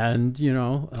 And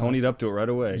ponied up to it right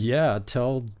away. Yeah,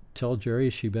 tell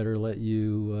Jerry she better let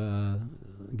you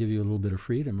give you a little bit of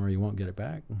freedom, or you won't get it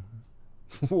back.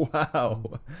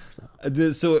 Wow.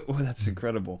 So that's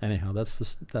incredible. Anyhow,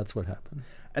 that's what happened.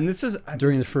 And this is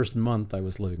during the first month I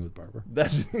was living with Barbara.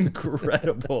 That's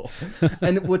incredible.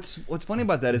 And what's funny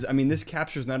about that is, this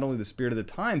captures not only the spirit of the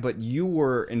time, but you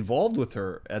were involved with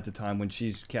her at the time when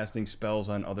she's casting spells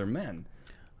on other men.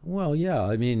 Well,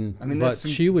 yeah, but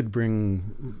she would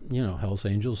bring, Hell's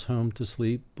Angels home to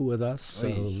sleep with us. So,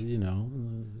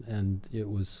 and it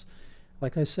was,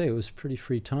 like I say, it was pretty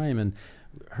free time. And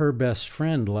her best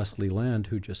friend, Leslie Land,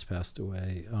 who just passed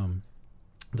away,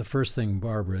 the first thing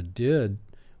Barbara did,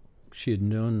 she'd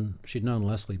known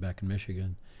Leslie back in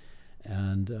Michigan,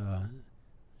 and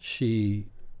she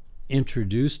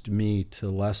introduced me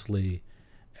to Leslie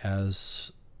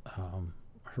as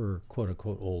her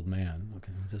quote-unquote old man.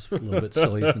 Okay, just a little bit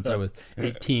silly since I was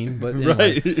 18, but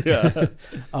right, yeah.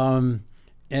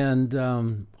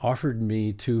 and offered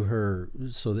me to her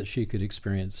so that she could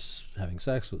experience having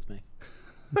sex with me.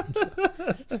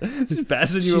 She's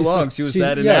passing you along. She was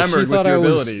that enamored with your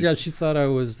abilities. She thought I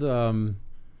was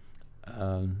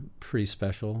pretty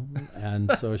special,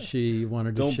 and so she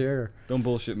wanted to share. Don't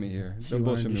bullshit me here. Don't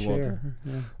bullshit me, Walter.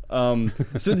 Yeah.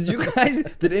 So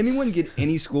did anyone get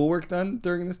any schoolwork done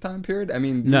during this time period? I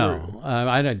mean, no,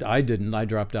 I didn't. I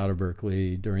dropped out of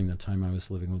Berkeley during the time I was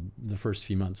living with, the first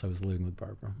few months I was living with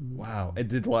Barbara. Wow. And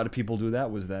did a lot of people do that?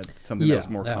 Was that something that was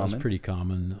more common? Yeah, that was pretty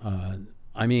common.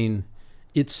 I mean,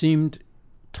 it seemed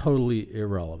totally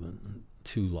irrelevant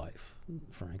to life,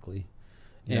 frankly.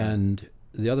 Yeah. And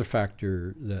the other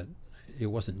factor that it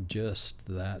wasn't just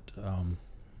that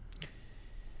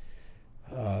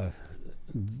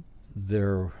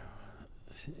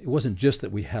it wasn't just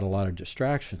that we had a lot of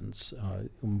distractions.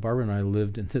 When Barbara and I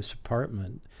lived in this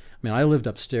apartment, I mean, I lived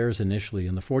upstairs initially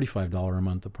in the $45 a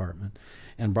month apartment,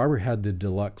 and Barbara had the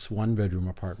deluxe one-bedroom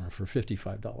apartment for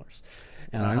 $55.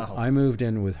 And wow. I moved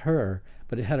in with her,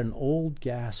 but it had an old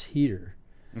gas heater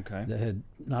that had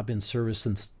not been serviced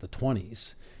since the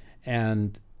 20s.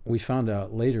 And we found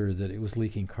out later that it was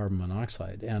leaking carbon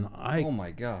monoxide. And oh my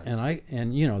God.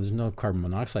 And you know, there's no carbon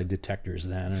monoxide detectors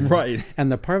then. Right.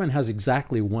 And the apartment has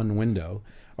exactly one window,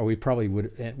 or we probably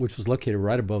would, which was located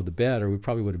right above the bed, or we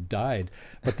probably would have died.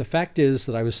 But the fact is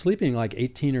that I was sleeping like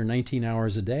 18 or 19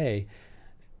 hours a day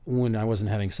when I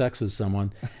wasn't having sex with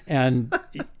someone. And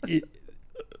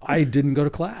I didn't go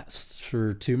to class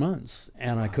for 2 months,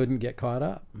 and I couldn't get caught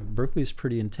up. Berkeley's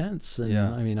pretty intense. And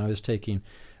I mean, I was taking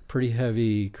pretty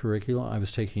heavy curriculum. I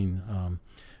was taking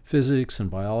physics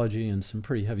and biology and some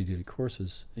pretty heavy-duty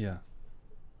courses. Yeah.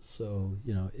 So,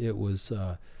 you know, it was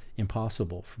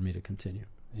impossible for me to continue.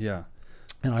 Yeah.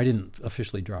 And I didn't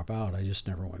officially drop out. I just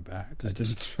never went back. Just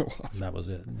didn't show up. That was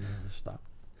it. I stopped.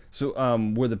 So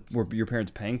were your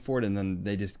parents paying for it and then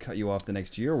they just cut you off the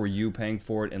next year? Or were you paying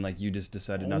for it and like you just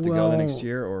decided not to go the next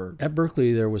year? Or at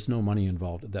Berkeley there was no money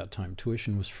involved at that time.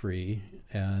 Tuition was free,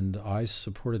 and I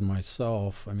supported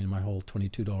myself, I mean my whole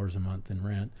 $22 a month in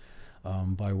rent,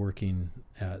 by working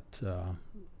at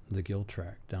the Gill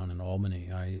Tract down in Albany.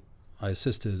 I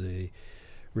assisted a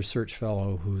research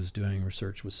fellow who was doing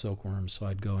research with silkworms, so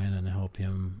I'd go in and help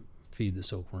him feed the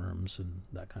silkworms and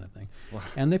that kind of thing. Wow.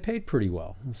 And they paid pretty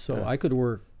well. So I could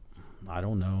work, I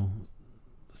don't know,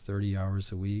 30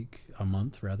 hours a week, a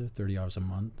month rather, 30 hours a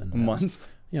month. And a month?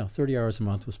 Yeah, 30 hours a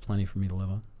month was plenty for me to live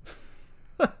on.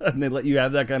 And they let you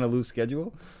have that kind of loose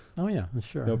schedule? Oh yeah,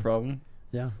 sure. No problem?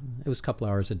 Yeah, it was a couple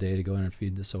hours a day to go in and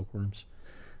feed the silkworms.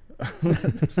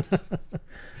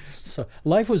 So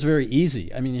life was very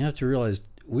easy. I mean, you have to realize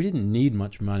we didn't need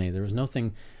much money. There was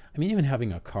nothing. I mean, even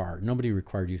having a car, nobody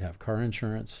required you to have car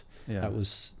insurance. Yeah. That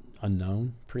was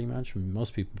unknown, pretty much. I mean,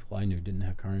 most people I knew didn't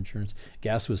have car insurance.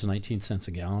 Gas was 19 cents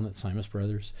a gallon at Simus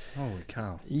Brothers. Holy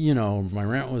cow. You know, my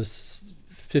rent was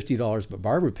 $50, but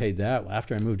Barbara paid that.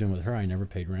 After I moved in with her, I never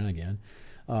paid rent again.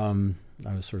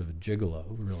 I was sort of a gigolo,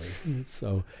 really.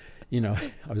 So, you know,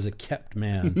 I was a kept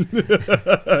man.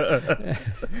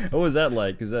 What was that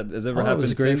like? Has ever happened? It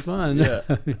was great fun. Yeah.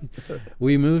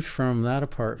 We moved from that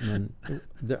apartment.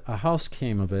 A house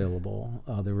came available.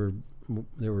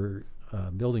 They were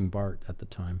building BART at the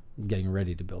time, getting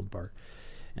ready to build BART.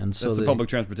 And so that's the public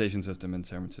transportation system in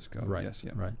San Francisco. Right. Yes.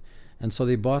 Yeah. Right. And so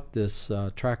they bought this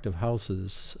tract of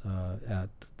houses at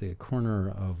the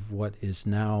corner of what is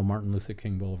now Martin Luther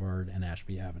King Boulevard and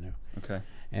Ashby Avenue. Okay.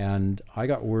 And I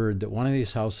got word that one of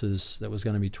these houses that was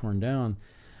going to be torn down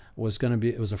was going to be,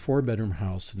 it was a 4-bedroom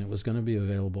house, and it was going to be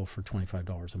available for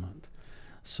 $25 a month.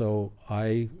 So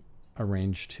I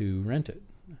arranged to rent it.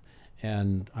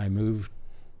 And I moved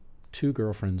 2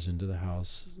 girlfriends into the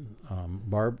house,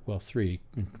 well, 3,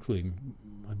 including,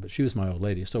 but she was my old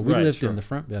lady. So we lived in the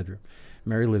front bedroom.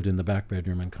 Mary lived in the back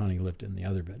bedroom, and Connie lived in the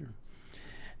other bedroom.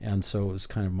 And so it was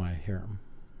kind of my harem.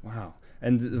 Wow.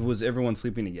 And was everyone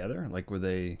sleeping together? Like, were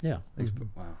they? Yeah.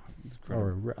 Wow.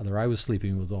 Or rather, I was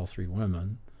sleeping with all 3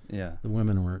 women. Yeah. The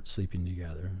women weren't sleeping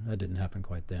together. That didn't happen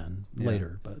quite then. Yeah.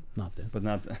 Later, but not then. But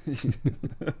not then.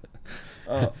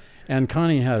 And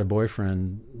Connie had a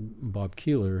boyfriend, Bob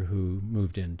Keeler, who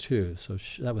moved in too. So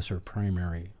that was her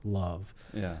primary love.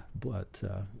 Yeah. But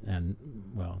and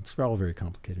well, it's all very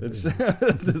complicated. It's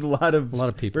there's a lot of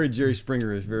people. Very Jerry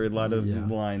Springer-ish. Very lot of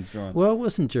lines drawn. Well, it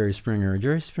wasn't Jerry Springer.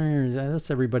 Jerry Springer.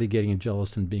 That's everybody getting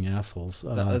jealous and being assholes.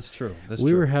 That's true.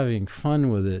 We were having fun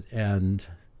with it, and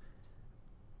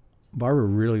Barbara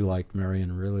really liked Mary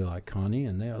and really liked Connie,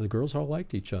 and the girls all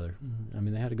liked each other. I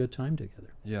mean, they had a good time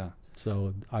together. Yeah.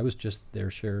 So I was just their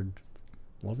shared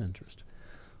love interest.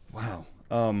 Wow.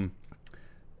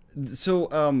 So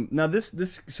now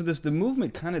the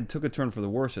movement kind of took a turn for the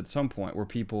worse at some point, where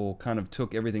people kind of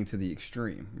took everything to the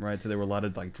extreme, right? So there were a lot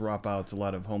of like dropouts, a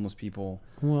lot of homeless people.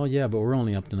 Well, yeah, but we're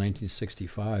only up to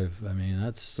 1965. I mean,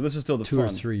 that's So this is still the two fun.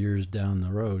 or 3 years down the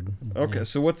road. Okay, Yeah.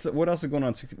 so what else is going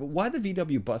on? Why the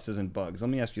VW buses and bugs? Let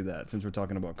me ask you that, since we're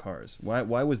talking about cars. Why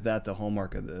was that the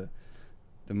hallmark of the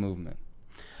movement?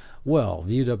 Well,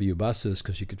 VW buses,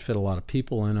 because you could fit a lot of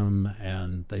people in them,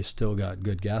 and they still got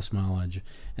good gas mileage.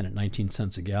 And at 19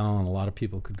 cents a gallon, a lot of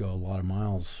people could go a lot of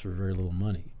miles for very little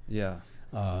money. Yeah.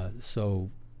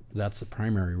 So that's the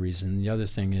primary reason. The other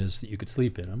thing is that you could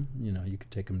sleep in them. You know, you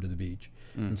could take them to the beach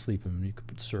and sleep in them. You could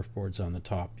put surfboards on the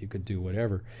top. You could do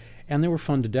whatever. And they were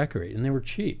fun to decorate, and they were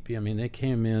cheap. I mean, they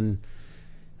came in,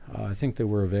 I think they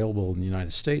were available in the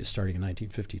United States starting in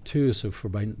 1952. So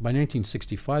by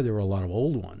 1965, there were a lot of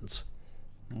old ones.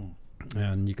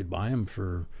 And you could buy them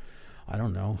for, I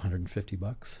don't know,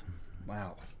 $150.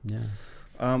 Wow. Yeah.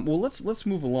 Well, let's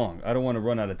move along. I don't want to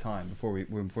run out of time before we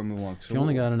move along. So You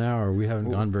only got an hour. We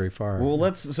haven't gone very far.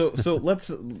 Well,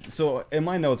 so in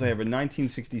my notes I have a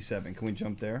 1967. Can we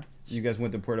jump there? You guys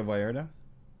went to Puerto Vallarta?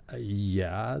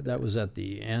 Yeah, that was at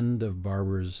the end of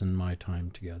Barbara's and my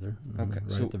time together. Okay, Right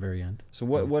so- at the very end. So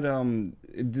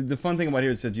the fun thing about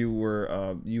here, it said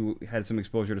you had some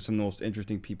exposure to some of the most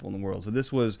interesting people in the world. So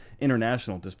this was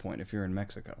international at this point if you're in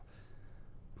Mexico.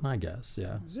 I guess,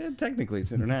 yeah. Yeah, technically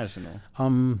it's international.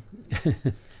 Do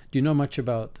you know much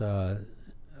about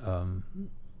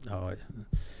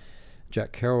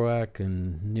Jack Kerouac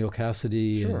and Neil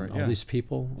Cassidy Sure, and all yeah. these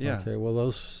people? Yeah. Okay,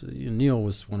 well, Neil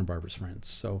was one of Barbara's friends.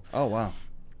 So Oh, wow.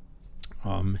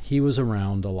 he was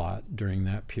around a lot during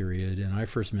that period, and I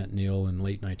first met Neil in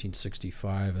late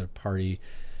 1965 at a party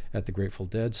at the Grateful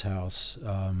Dead's house.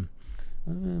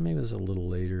 Maybe it was a little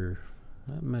later.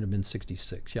 It might have been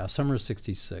 66. Yeah, summer of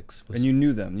 66. And you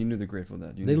knew them. You knew the Grateful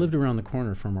Dead. They lived around the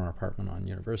corner from our apartment on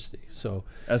University. So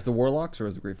as the Warlocks or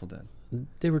as the Grateful Dead?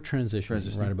 they were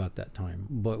transitioning right about that time.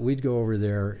 But we'd go over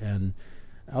there, and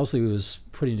Owsley was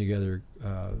putting together,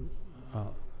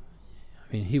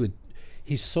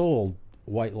 he sold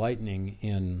White Lightning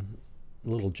in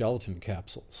little gelatin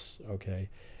capsules, okay?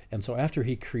 And so after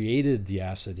he created the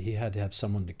acid, he had to have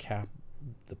someone to cap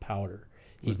the powder.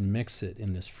 He'd mix it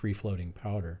in this free-floating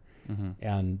powder.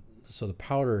 And so the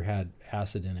powder had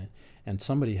acid in it, and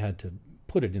somebody had to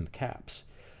put it in the caps.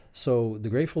 So the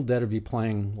Grateful Dead would be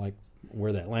playing like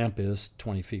where that lamp is,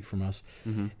 20 feet from us,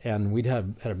 and we'd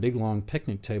had a big long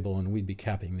picnic table, and we'd be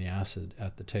capping the acid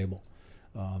at the table,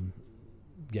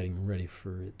 getting ready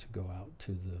for it to go out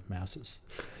to the masses.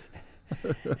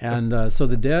 And so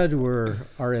the Dead were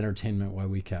our entertainment while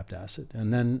we capped acid.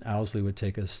 And then Owsley would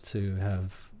take us to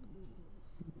have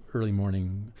early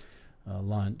morning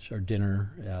lunch or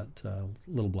dinner at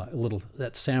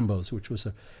at Sambo's, which was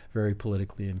a very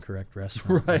politically incorrect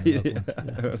restaurant. Right. in Yeah.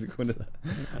 Oakland.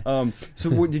 I was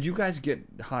going to. Did you guys get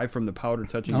high from the powder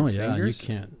touching Oh your yeah, fingers? you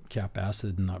can't cap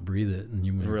acid and not breathe it, and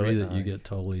you Really? breathe it, you get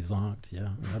totally zonked. Yeah,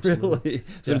 absolutely. Really?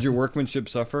 So did your workmanship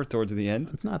suffer towards the end?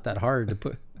 It's not that hard to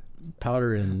put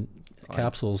powder in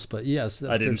capsules, but yes,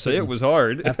 I didn't say it was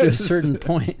hard. After a certain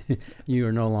point, you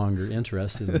are no longer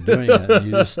interested in doing it, and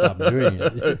you just stop doing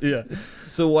it. Yeah.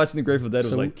 So watching the Grateful Dead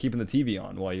was So- like keeping the TV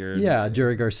on while you're. Yeah,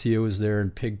 Jerry Garcia was there,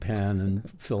 and Pigpen, and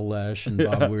Phil Lesh, and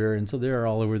Bob Weir, and so they're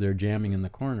all over there jamming in the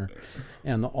corner.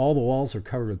 And all the walls are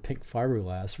covered with pink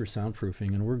fiberglass for soundproofing,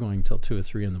 and we're going till 2 or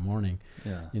 3 in the morning,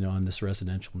 Yeah. in this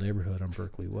residential neighborhood on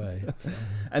Berkeley Way. So.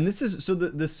 And this is so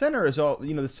the center is all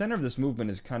the center of this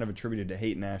movement is kind of attributed to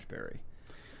Haight Ashbury.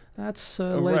 That's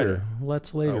right. later.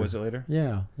 That's later. Oh, was it later?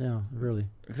 Yeah, really.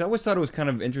 Because I always thought it was kind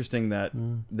of interesting that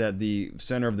the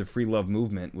center of the free love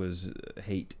movement was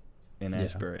Haight in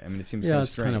Ashbury. I mean, it seems kind of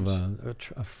it's strange. kind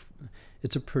of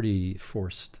it's a pretty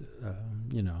forced,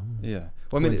 Yeah.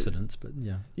 Well, I mean, coincidence, but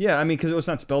yeah. yeah. I mean, because it was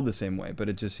not spelled the same way, but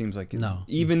it just seems like No.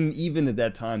 Even at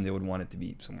that time, they would want it to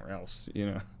be somewhere else.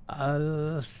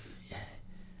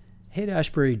 Haight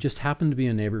Ashbury just happened to be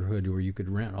a neighborhood where you could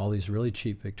rent all these really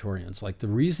cheap Victorians. Like the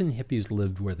reason hippies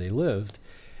lived where they lived,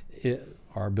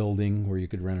 our building where you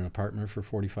could rent an apartment for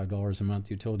 $45 a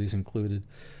month, utilities included,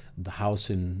 the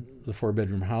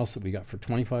 4-bedroom house that we got for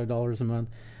 $25 a month.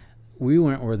 We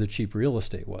went where the cheap real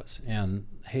estate was, and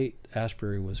Haight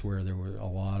Ashbury was where there were a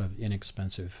lot of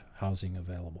inexpensive housing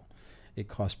available. It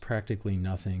cost practically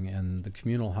nothing, and the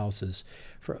communal houses,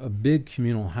 for a big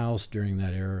communal house during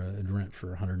that era, would rent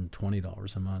for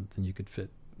 $120 a month, and you could fit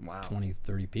 20,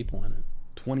 30 people in it.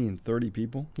 20 and 30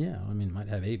 people? Yeah, I mean, it might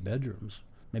have 8 bedrooms,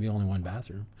 maybe only 1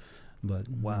 bathroom, but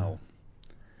Wow.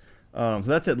 So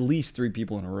that's at least 3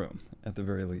 people in a room, at the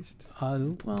very least.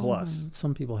 Well, Plus.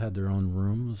 some people had their own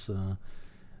rooms.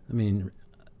 I mean,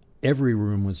 every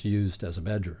room was used as a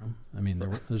bedroom. I mean,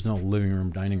 there's no living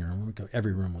room, dining room.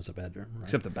 Every room was a bedroom. Right?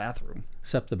 Except the bathroom.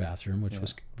 Except the bathroom, which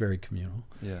was very communal.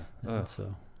 Yeah. And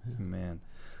so, man.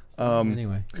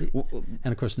 Anyway,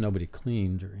 and of course nobody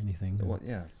cleaned or anything. Well,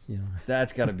 yeah. You know,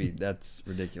 that's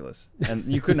ridiculous. And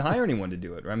you couldn't hire anyone to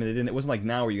do it. Right? I mean, it wasn't like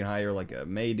now where you can hire like a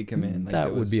maid to come in. Like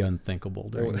that would be unthinkable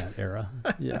during that era.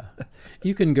 Yeah,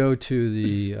 you can go to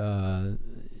the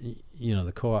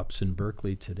the co-ops in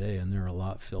Berkeley today, and they're a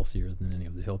lot filthier than any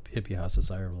of the hippie houses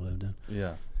I ever lived in.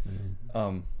 Yeah.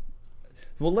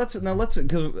 Well, let's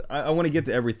because I want to get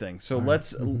to everything. So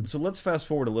let's fast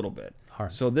forward a little bit. All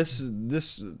right. So this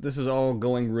is all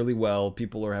going really well.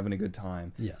 People are having a good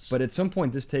time. Yes. But at some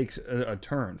point, this takes a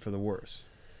turn for the worse.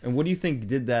 And what do you think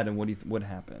did that? And what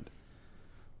happened?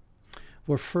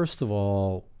 Well, first of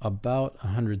all, about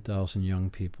 100,000 young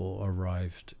people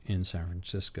arrived in San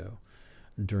Francisco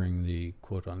during the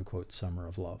quote-unquote Summer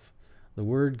of Love. The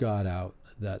word got out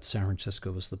that San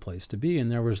Francisco was the place to be,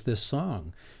 and there was this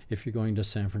song, if you're going to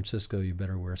San Francisco, you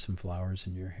better wear some flowers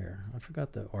in your hair. I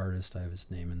forgot the artist. I have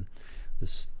his name in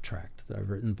this tract that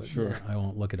I've written, but sure. I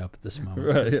won't look it up at this moment.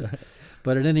 Right, yeah.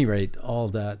 But at any rate, all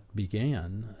that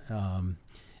began,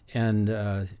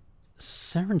 and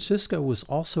San Francisco was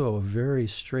also a very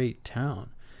straight town.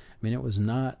 I mean, it was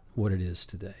not what it is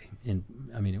today.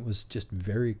 It was just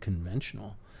very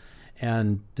conventional.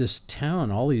 And this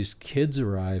town, all these kids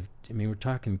arrived. I mean, we're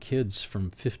talking kids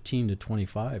from 15 to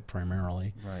 25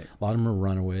 primarily. Right. A lot of them are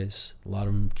runaways. A lot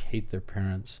of them hate their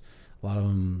parents. A lot of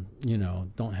them,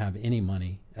 don't have any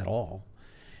money at all.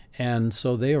 And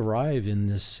so they arrive in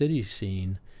this city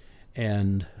scene,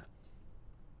 and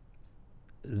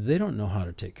they don't know how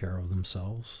to take care of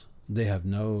themselves.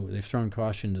 They've thrown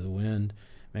caution to the wind.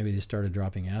 Maybe they started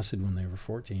dropping acid when they were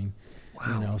 14.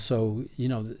 Wow.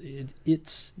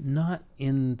 It's not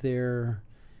in their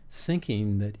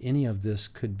thinking that any of this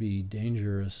could be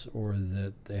dangerous or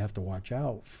that they have to watch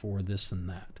out for this and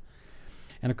that.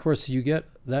 And of course, you get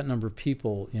that number of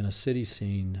people in a city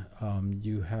scene.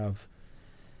 You have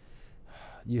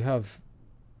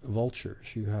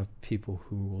vultures. You have people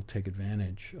who will take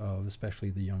advantage of, especially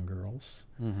the young girls.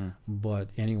 Mm-hmm. But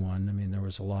anyone. I mean, there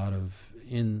was a lot of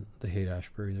in the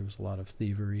Haight-Ashbury. There was a lot of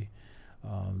thievery.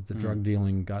 The drug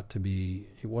dealing got to be,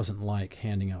 it wasn't like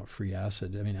handing out free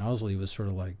acid. I mean, Owsley was sort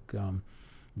of like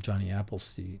Johnny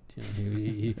Appleseed.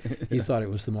 He thought it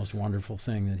was the most wonderful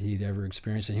thing that he'd ever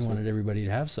experienced, and he wanted everybody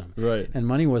to have some. Right. And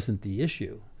money wasn't the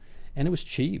issue. And it was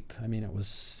cheap. I mean, it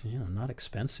was, not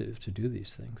expensive to do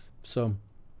these things. So,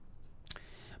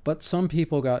 but some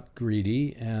people got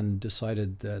greedy and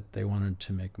decided that they wanted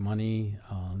to make money.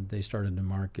 They started to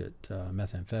market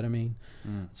methamphetamine.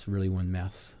 It's really when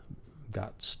meth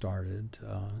got started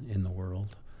in the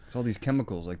world. It's all these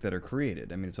chemicals that are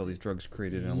created. I mean, it's all these drugs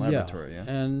created in a laboratory. Yeah.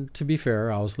 And to be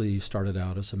fair, Owsley started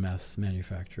out as a meth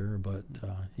manufacturer, but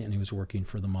and he was working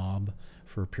for the mob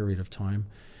for a period of time.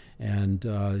 And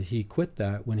he quit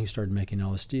that when he started making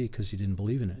LSD because he didn't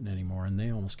believe in it anymore, and they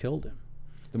almost killed him.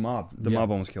 The mob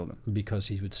almost killed him because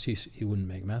he wouldn't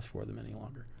make meth for them any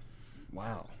longer.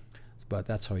 Wow. But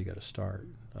that's how you got to start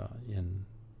in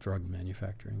drug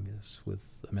manufacturing, is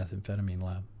with a methamphetamine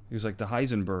lab. He was like the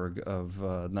Heisenberg of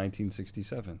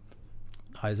 1967.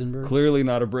 Heisenberg? Clearly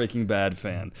not a Breaking Bad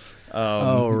fan.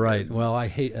 Oh, right. Well, I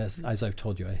hate, as I've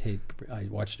told you, I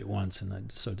watched it once, and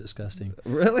it's so disgusting.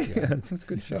 Really? Yeah. It's a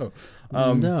good show.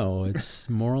 No, it's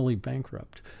morally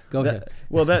bankrupt. Go ahead.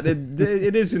 Well, it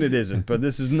is and it isn't, but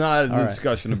this is not a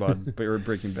discussion about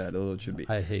Breaking Bad, although it should be.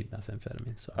 I hate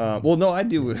methamphetamine. So. Well, no, I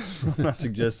do. I'm not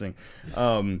suggesting.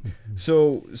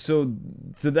 So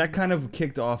that kind of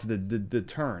kicked off the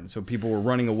turn. So people were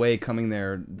running away, coming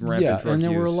there, rampant drug and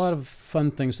there use. were a lot of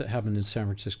fun things that happened in San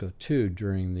Francisco, too,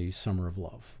 during the Summer of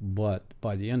Love. But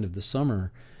by the end of the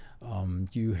summer,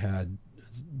 you had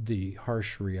the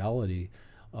harsh reality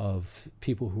of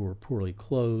people who were poorly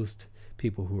clothed,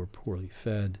 people who were poorly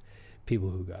fed, people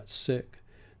who got sick,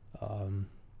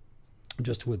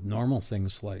 just with normal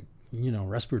things like,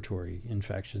 respiratory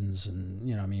infections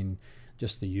and,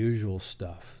 just the usual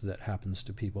stuff that happens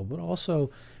to people, but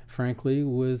also, frankly,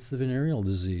 with the venereal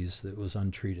disease that was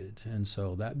untreated. And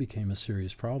so that became a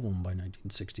serious problem by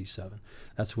 1967.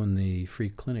 That's when the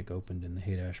free clinic opened in the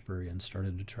Haight-Ashbury and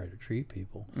started to try to treat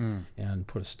people and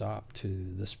put a stop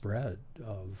to the spread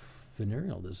of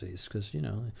venereal disease, because,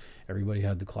 everybody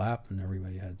had the clap and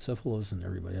everybody had syphilis and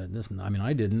everybody had this. And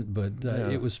I didn't, but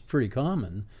it was pretty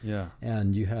common. Yeah.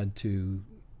 And you had to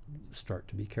start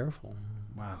to be careful.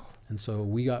 Wow. And so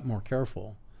we got more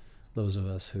careful, those of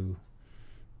us who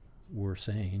were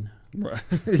sane. Right.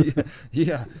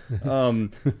 Yeah.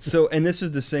 So, and this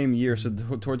is the same year. So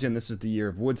towards the end, this is the year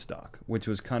of Woodstock, which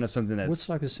was kind of something that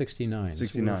Woodstock is 69.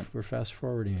 69. So we're fast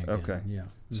forwarding again. Okay. Yeah.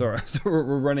 Sorry. So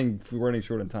we're running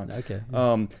short on time. Okay.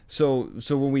 So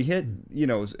when we hit,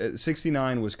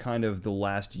 69 was kind of the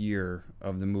last year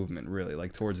of the movement, really,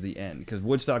 like towards the end, because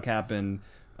Woodstock happened.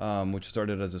 Which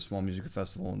started as a small music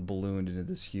festival and ballooned into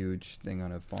this huge thing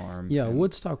on a farm. Yeah,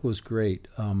 Woodstock was great.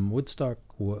 Woodstock,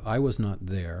 I was not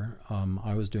there.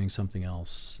 I was doing something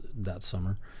else that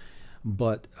summer.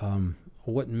 But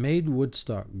what made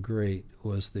Woodstock great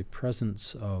was the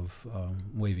presence of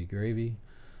Wavy Gravy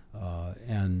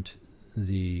and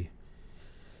the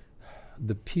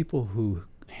people who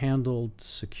handled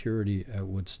security at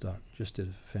Woodstock just did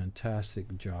a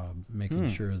fantastic job making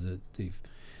sure that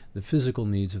the physical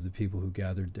needs of the people who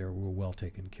gathered there were well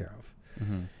taken care of.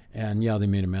 Mm-hmm. And yeah, they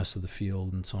made a mess of the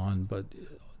field and so on, but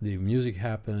the music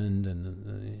happened, and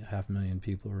the 500,000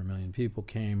 people or 1 million people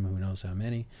came, who knows how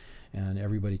many, and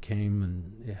everybody came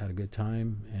and it had a good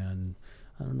time. And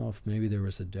I don't know if maybe there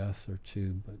was a death or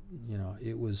two, but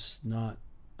it was not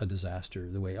a disaster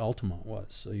the way Altamont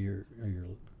was a year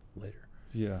later.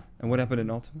 Yeah. And what happened in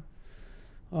Altamont?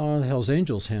 The Hells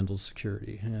Angels handled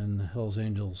security, and the Hells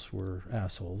Angels were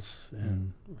assholes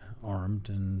and armed.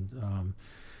 And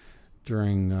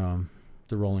during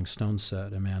the Rolling Stones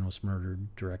set, a man was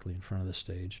murdered directly in front of the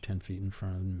stage, 10 feet in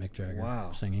front of Mick Jagger,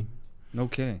 singing. No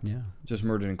kidding. Yeah. Just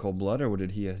murdered in cold blood, or what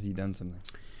did he done something?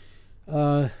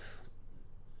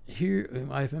 Here,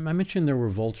 I mentioned there were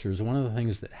vultures. One of the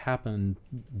things that happened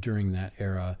during that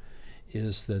era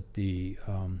is that the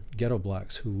ghetto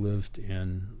blacks who lived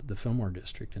in the Fillmore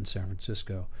district in San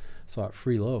Francisco thought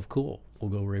free love, cool,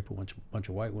 we'll go rape a bunch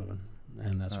of white women,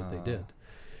 and that's what they did.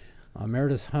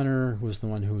 Meredith Hunter was the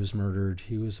one who was murdered.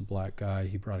 He was a black guy.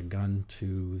 He brought a gun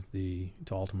to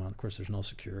Altamont. Of course, there's no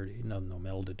security, no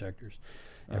metal detectors.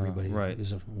 Everybody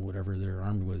is whatever they're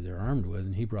armed with,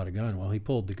 and he brought a gun. Well, he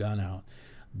pulled the gun out.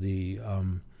 The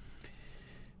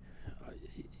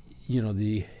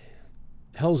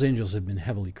Hells Angels had been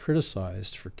heavily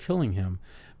criticized for killing him,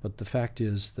 but the fact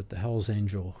is that the Hells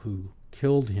Angel who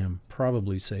killed him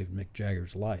probably saved Mick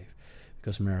Jagger's life,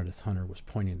 because Meredith Hunter was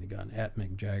pointing the gun at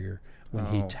Mick Jagger when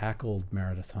he tackled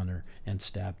Meredith Hunter and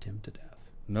stabbed him to death.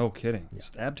 No kidding. Yeah.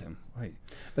 Stabbed him. Right.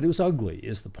 But it was ugly,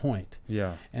 is the point.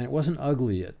 Yeah. And it wasn't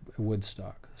ugly at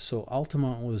Woodstock. So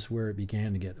Altamont was where it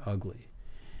began to get ugly.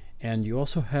 And you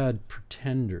also had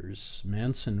pretenders.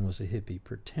 Manson was a hippie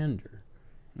pretender.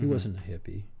 He wasn't a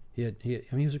hippie.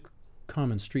 He was a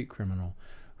common street criminal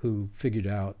who figured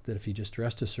out that if he just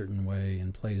dressed a certain way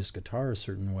and played his guitar a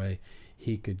certain way,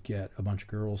 he could get a bunch of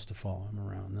girls to follow him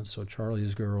around. And so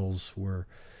Charlie's girls were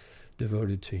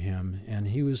devoted to him, and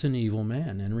he was an evil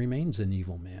man and remains an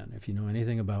evil man. If you know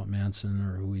anything about Manson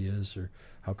or who he is or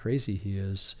how crazy he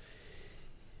is,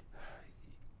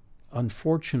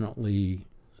 unfortunately,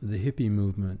 the hippie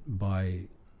movement by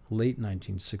late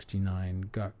 1969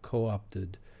 got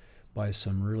co-opted by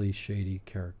some really shady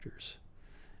characters.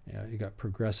 It got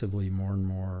progressively more and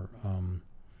more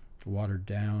watered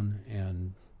down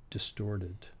and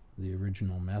distorted the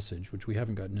original message, which we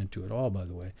haven't gotten into at all, by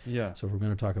the way. Yeah. So if we're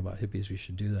going to talk about hippies, we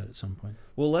should do that at some point.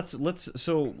 Well, let's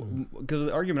because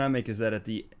the argument I make is that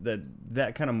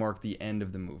that kind of marked the end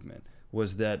of the movement,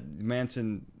 was that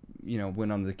Manson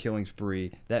went on the killing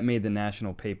spree that made the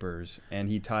national papers, and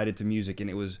he tied it to music, and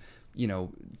it was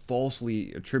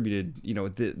falsely attributed. The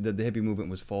hippie movement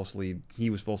was falsely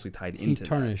tied into. He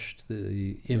tarnished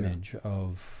the image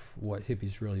of what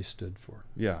hippies really stood for.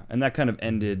 Yeah, and that kind of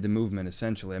ended the movement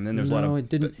essentially. I mean, there's a lot of it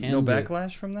didn't end no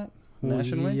backlash from that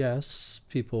nationally. Yes,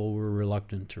 people were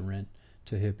reluctant to rent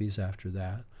to hippies after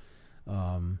that.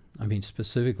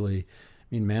 Specifically,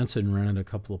 Manson rented a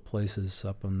couple of places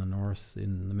up in the north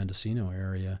in the Mendocino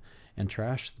area and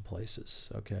trashed the places.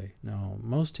 Okay, now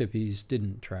most hippies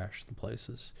didn't trash the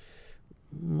places.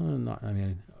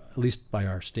 At least by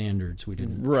our standards, we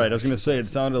didn't. Right, I was going to say, it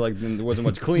sounded like there wasn't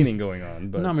much cleaning going on.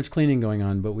 But not much cleaning going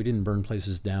on, but we didn't burn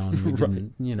places down. We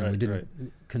didn't, we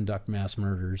didn't conduct mass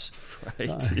murders. Right.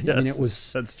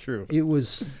 Yes, that's true. It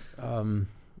was,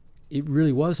 it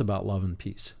really was about love and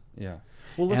peace. Yeah.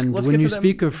 Well, let's when you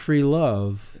speak of free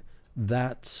love,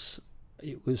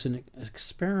 it was an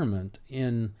experiment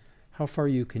in how far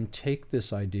you can take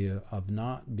this idea of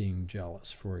not being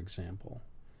jealous, for example.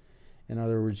 In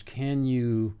other words, can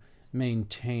you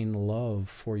maintain love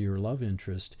for your love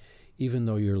interest, even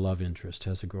though your love interest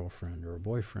has a girlfriend or a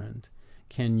boyfriend?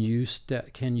 Can you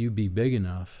be big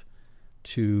enough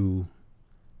to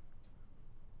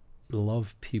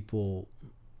love people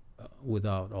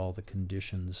without all the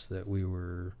conditions that we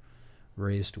were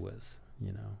raised with,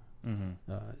 you know. Mm-hmm.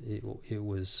 It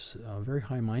was a very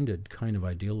high-minded kind of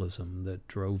idealism that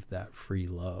drove that free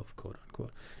love, quote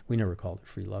unquote. We never called it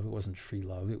free love. It wasn't free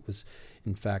love. It was,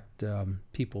 in fact,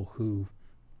 people who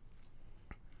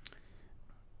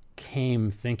came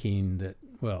thinking that,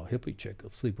 well, hippie chick will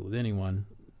sleep with anyone,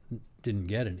 didn't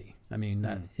get any. I mean,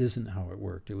 that isn't how it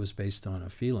worked. It was based on a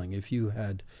feeling. If you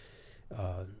had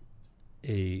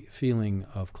a feeling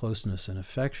of closeness and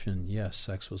affection, yes,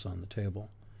 sex was on the table.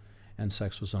 And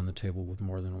sex was on the table with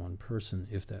more than one person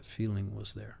if that feeling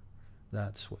was there.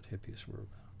 That's what hippies were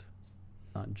about.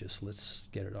 Not just let's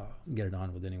get it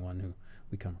on with anyone who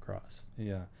we come across.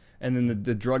 Yeah. And then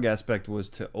the drug aspect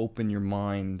was to open your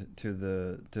mind to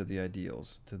the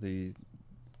ideals, to the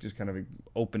just kind of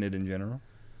open it in general.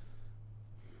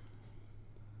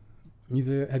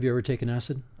 Have you ever taken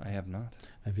acid? I have not.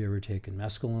 Have you ever taken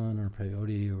mescaline or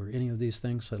peyote or any of these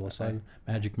things? Psilocybin,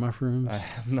 magic mushrooms? I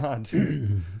have not.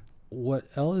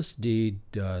 What LSD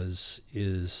does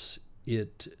is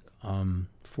it,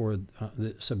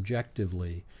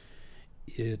 subjectively,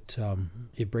 it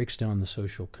breaks down the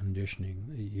social conditioning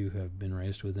that you have been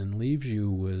raised with and leaves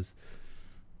you with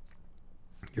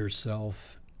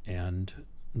yourself and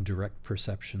direct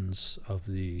perceptions of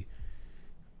the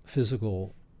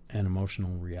physical and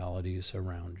emotional realities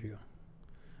around you.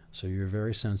 So you're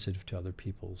very sensitive to other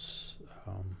people's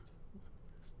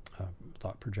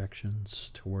thought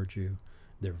projections towards you,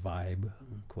 their vibe,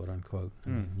 quote unquote.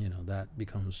 And, you know, that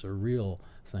becomes a real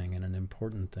thing and an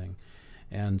important thing.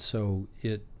 And so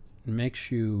it makes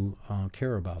you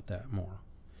care about that more.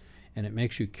 And it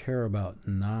makes you care about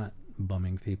not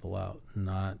bumming people out,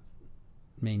 not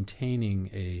maintaining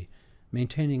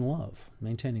love.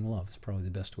 Maintaining love is probably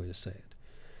the best way to say it.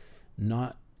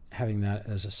 Not having that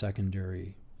as a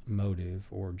secondary motive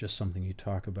or just something you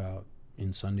talk about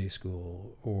in Sunday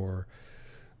school,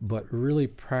 but really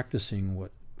practicing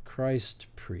what Christ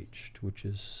preached, which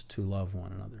is to love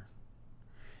one another.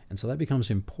 And so that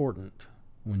becomes important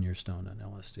when you're stoned on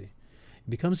LSD. It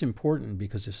becomes important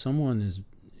because if someone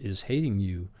is hating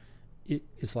you,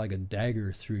 it's like a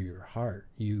dagger through your heart.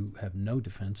 You have no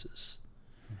defenses,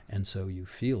 and so you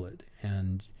feel it,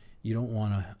 and you don't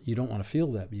want to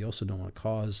feel that, but you also don't want to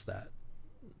cause that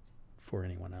for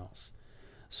anyone else.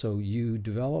 So you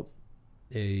develop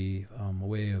a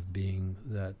way of being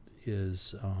that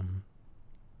is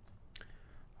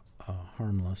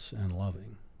harmless and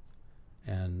loving,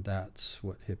 and that's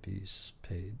what hippies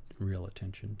paid real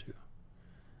attention to.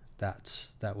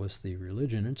 That was the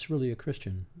religion. It's really a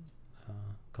Christian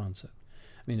concept.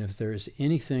 I mean, if there is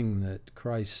anything that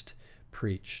Christ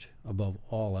preached above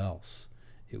all else,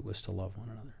 it was to love one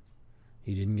another.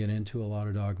 He didn't get into a lot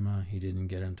of dogma. He didn't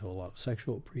get into a lot of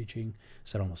sexual preaching.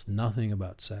 Said almost nothing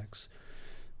about sex.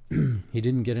 He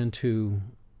didn't get into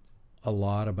a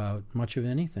lot about much of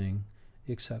anything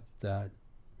except that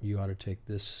you ought to take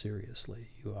this seriously.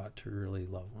 You ought to really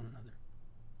love one another.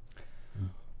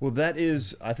 Well, that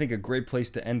is, I think, a great place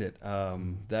to end it.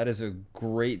 That is a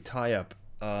great tie-up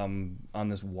on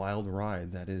this wild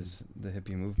ride that is the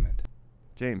hippie movement.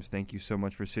 James, thank you so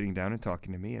much for sitting down and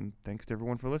talking to me, and thanks to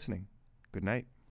everyone for listening. Good night.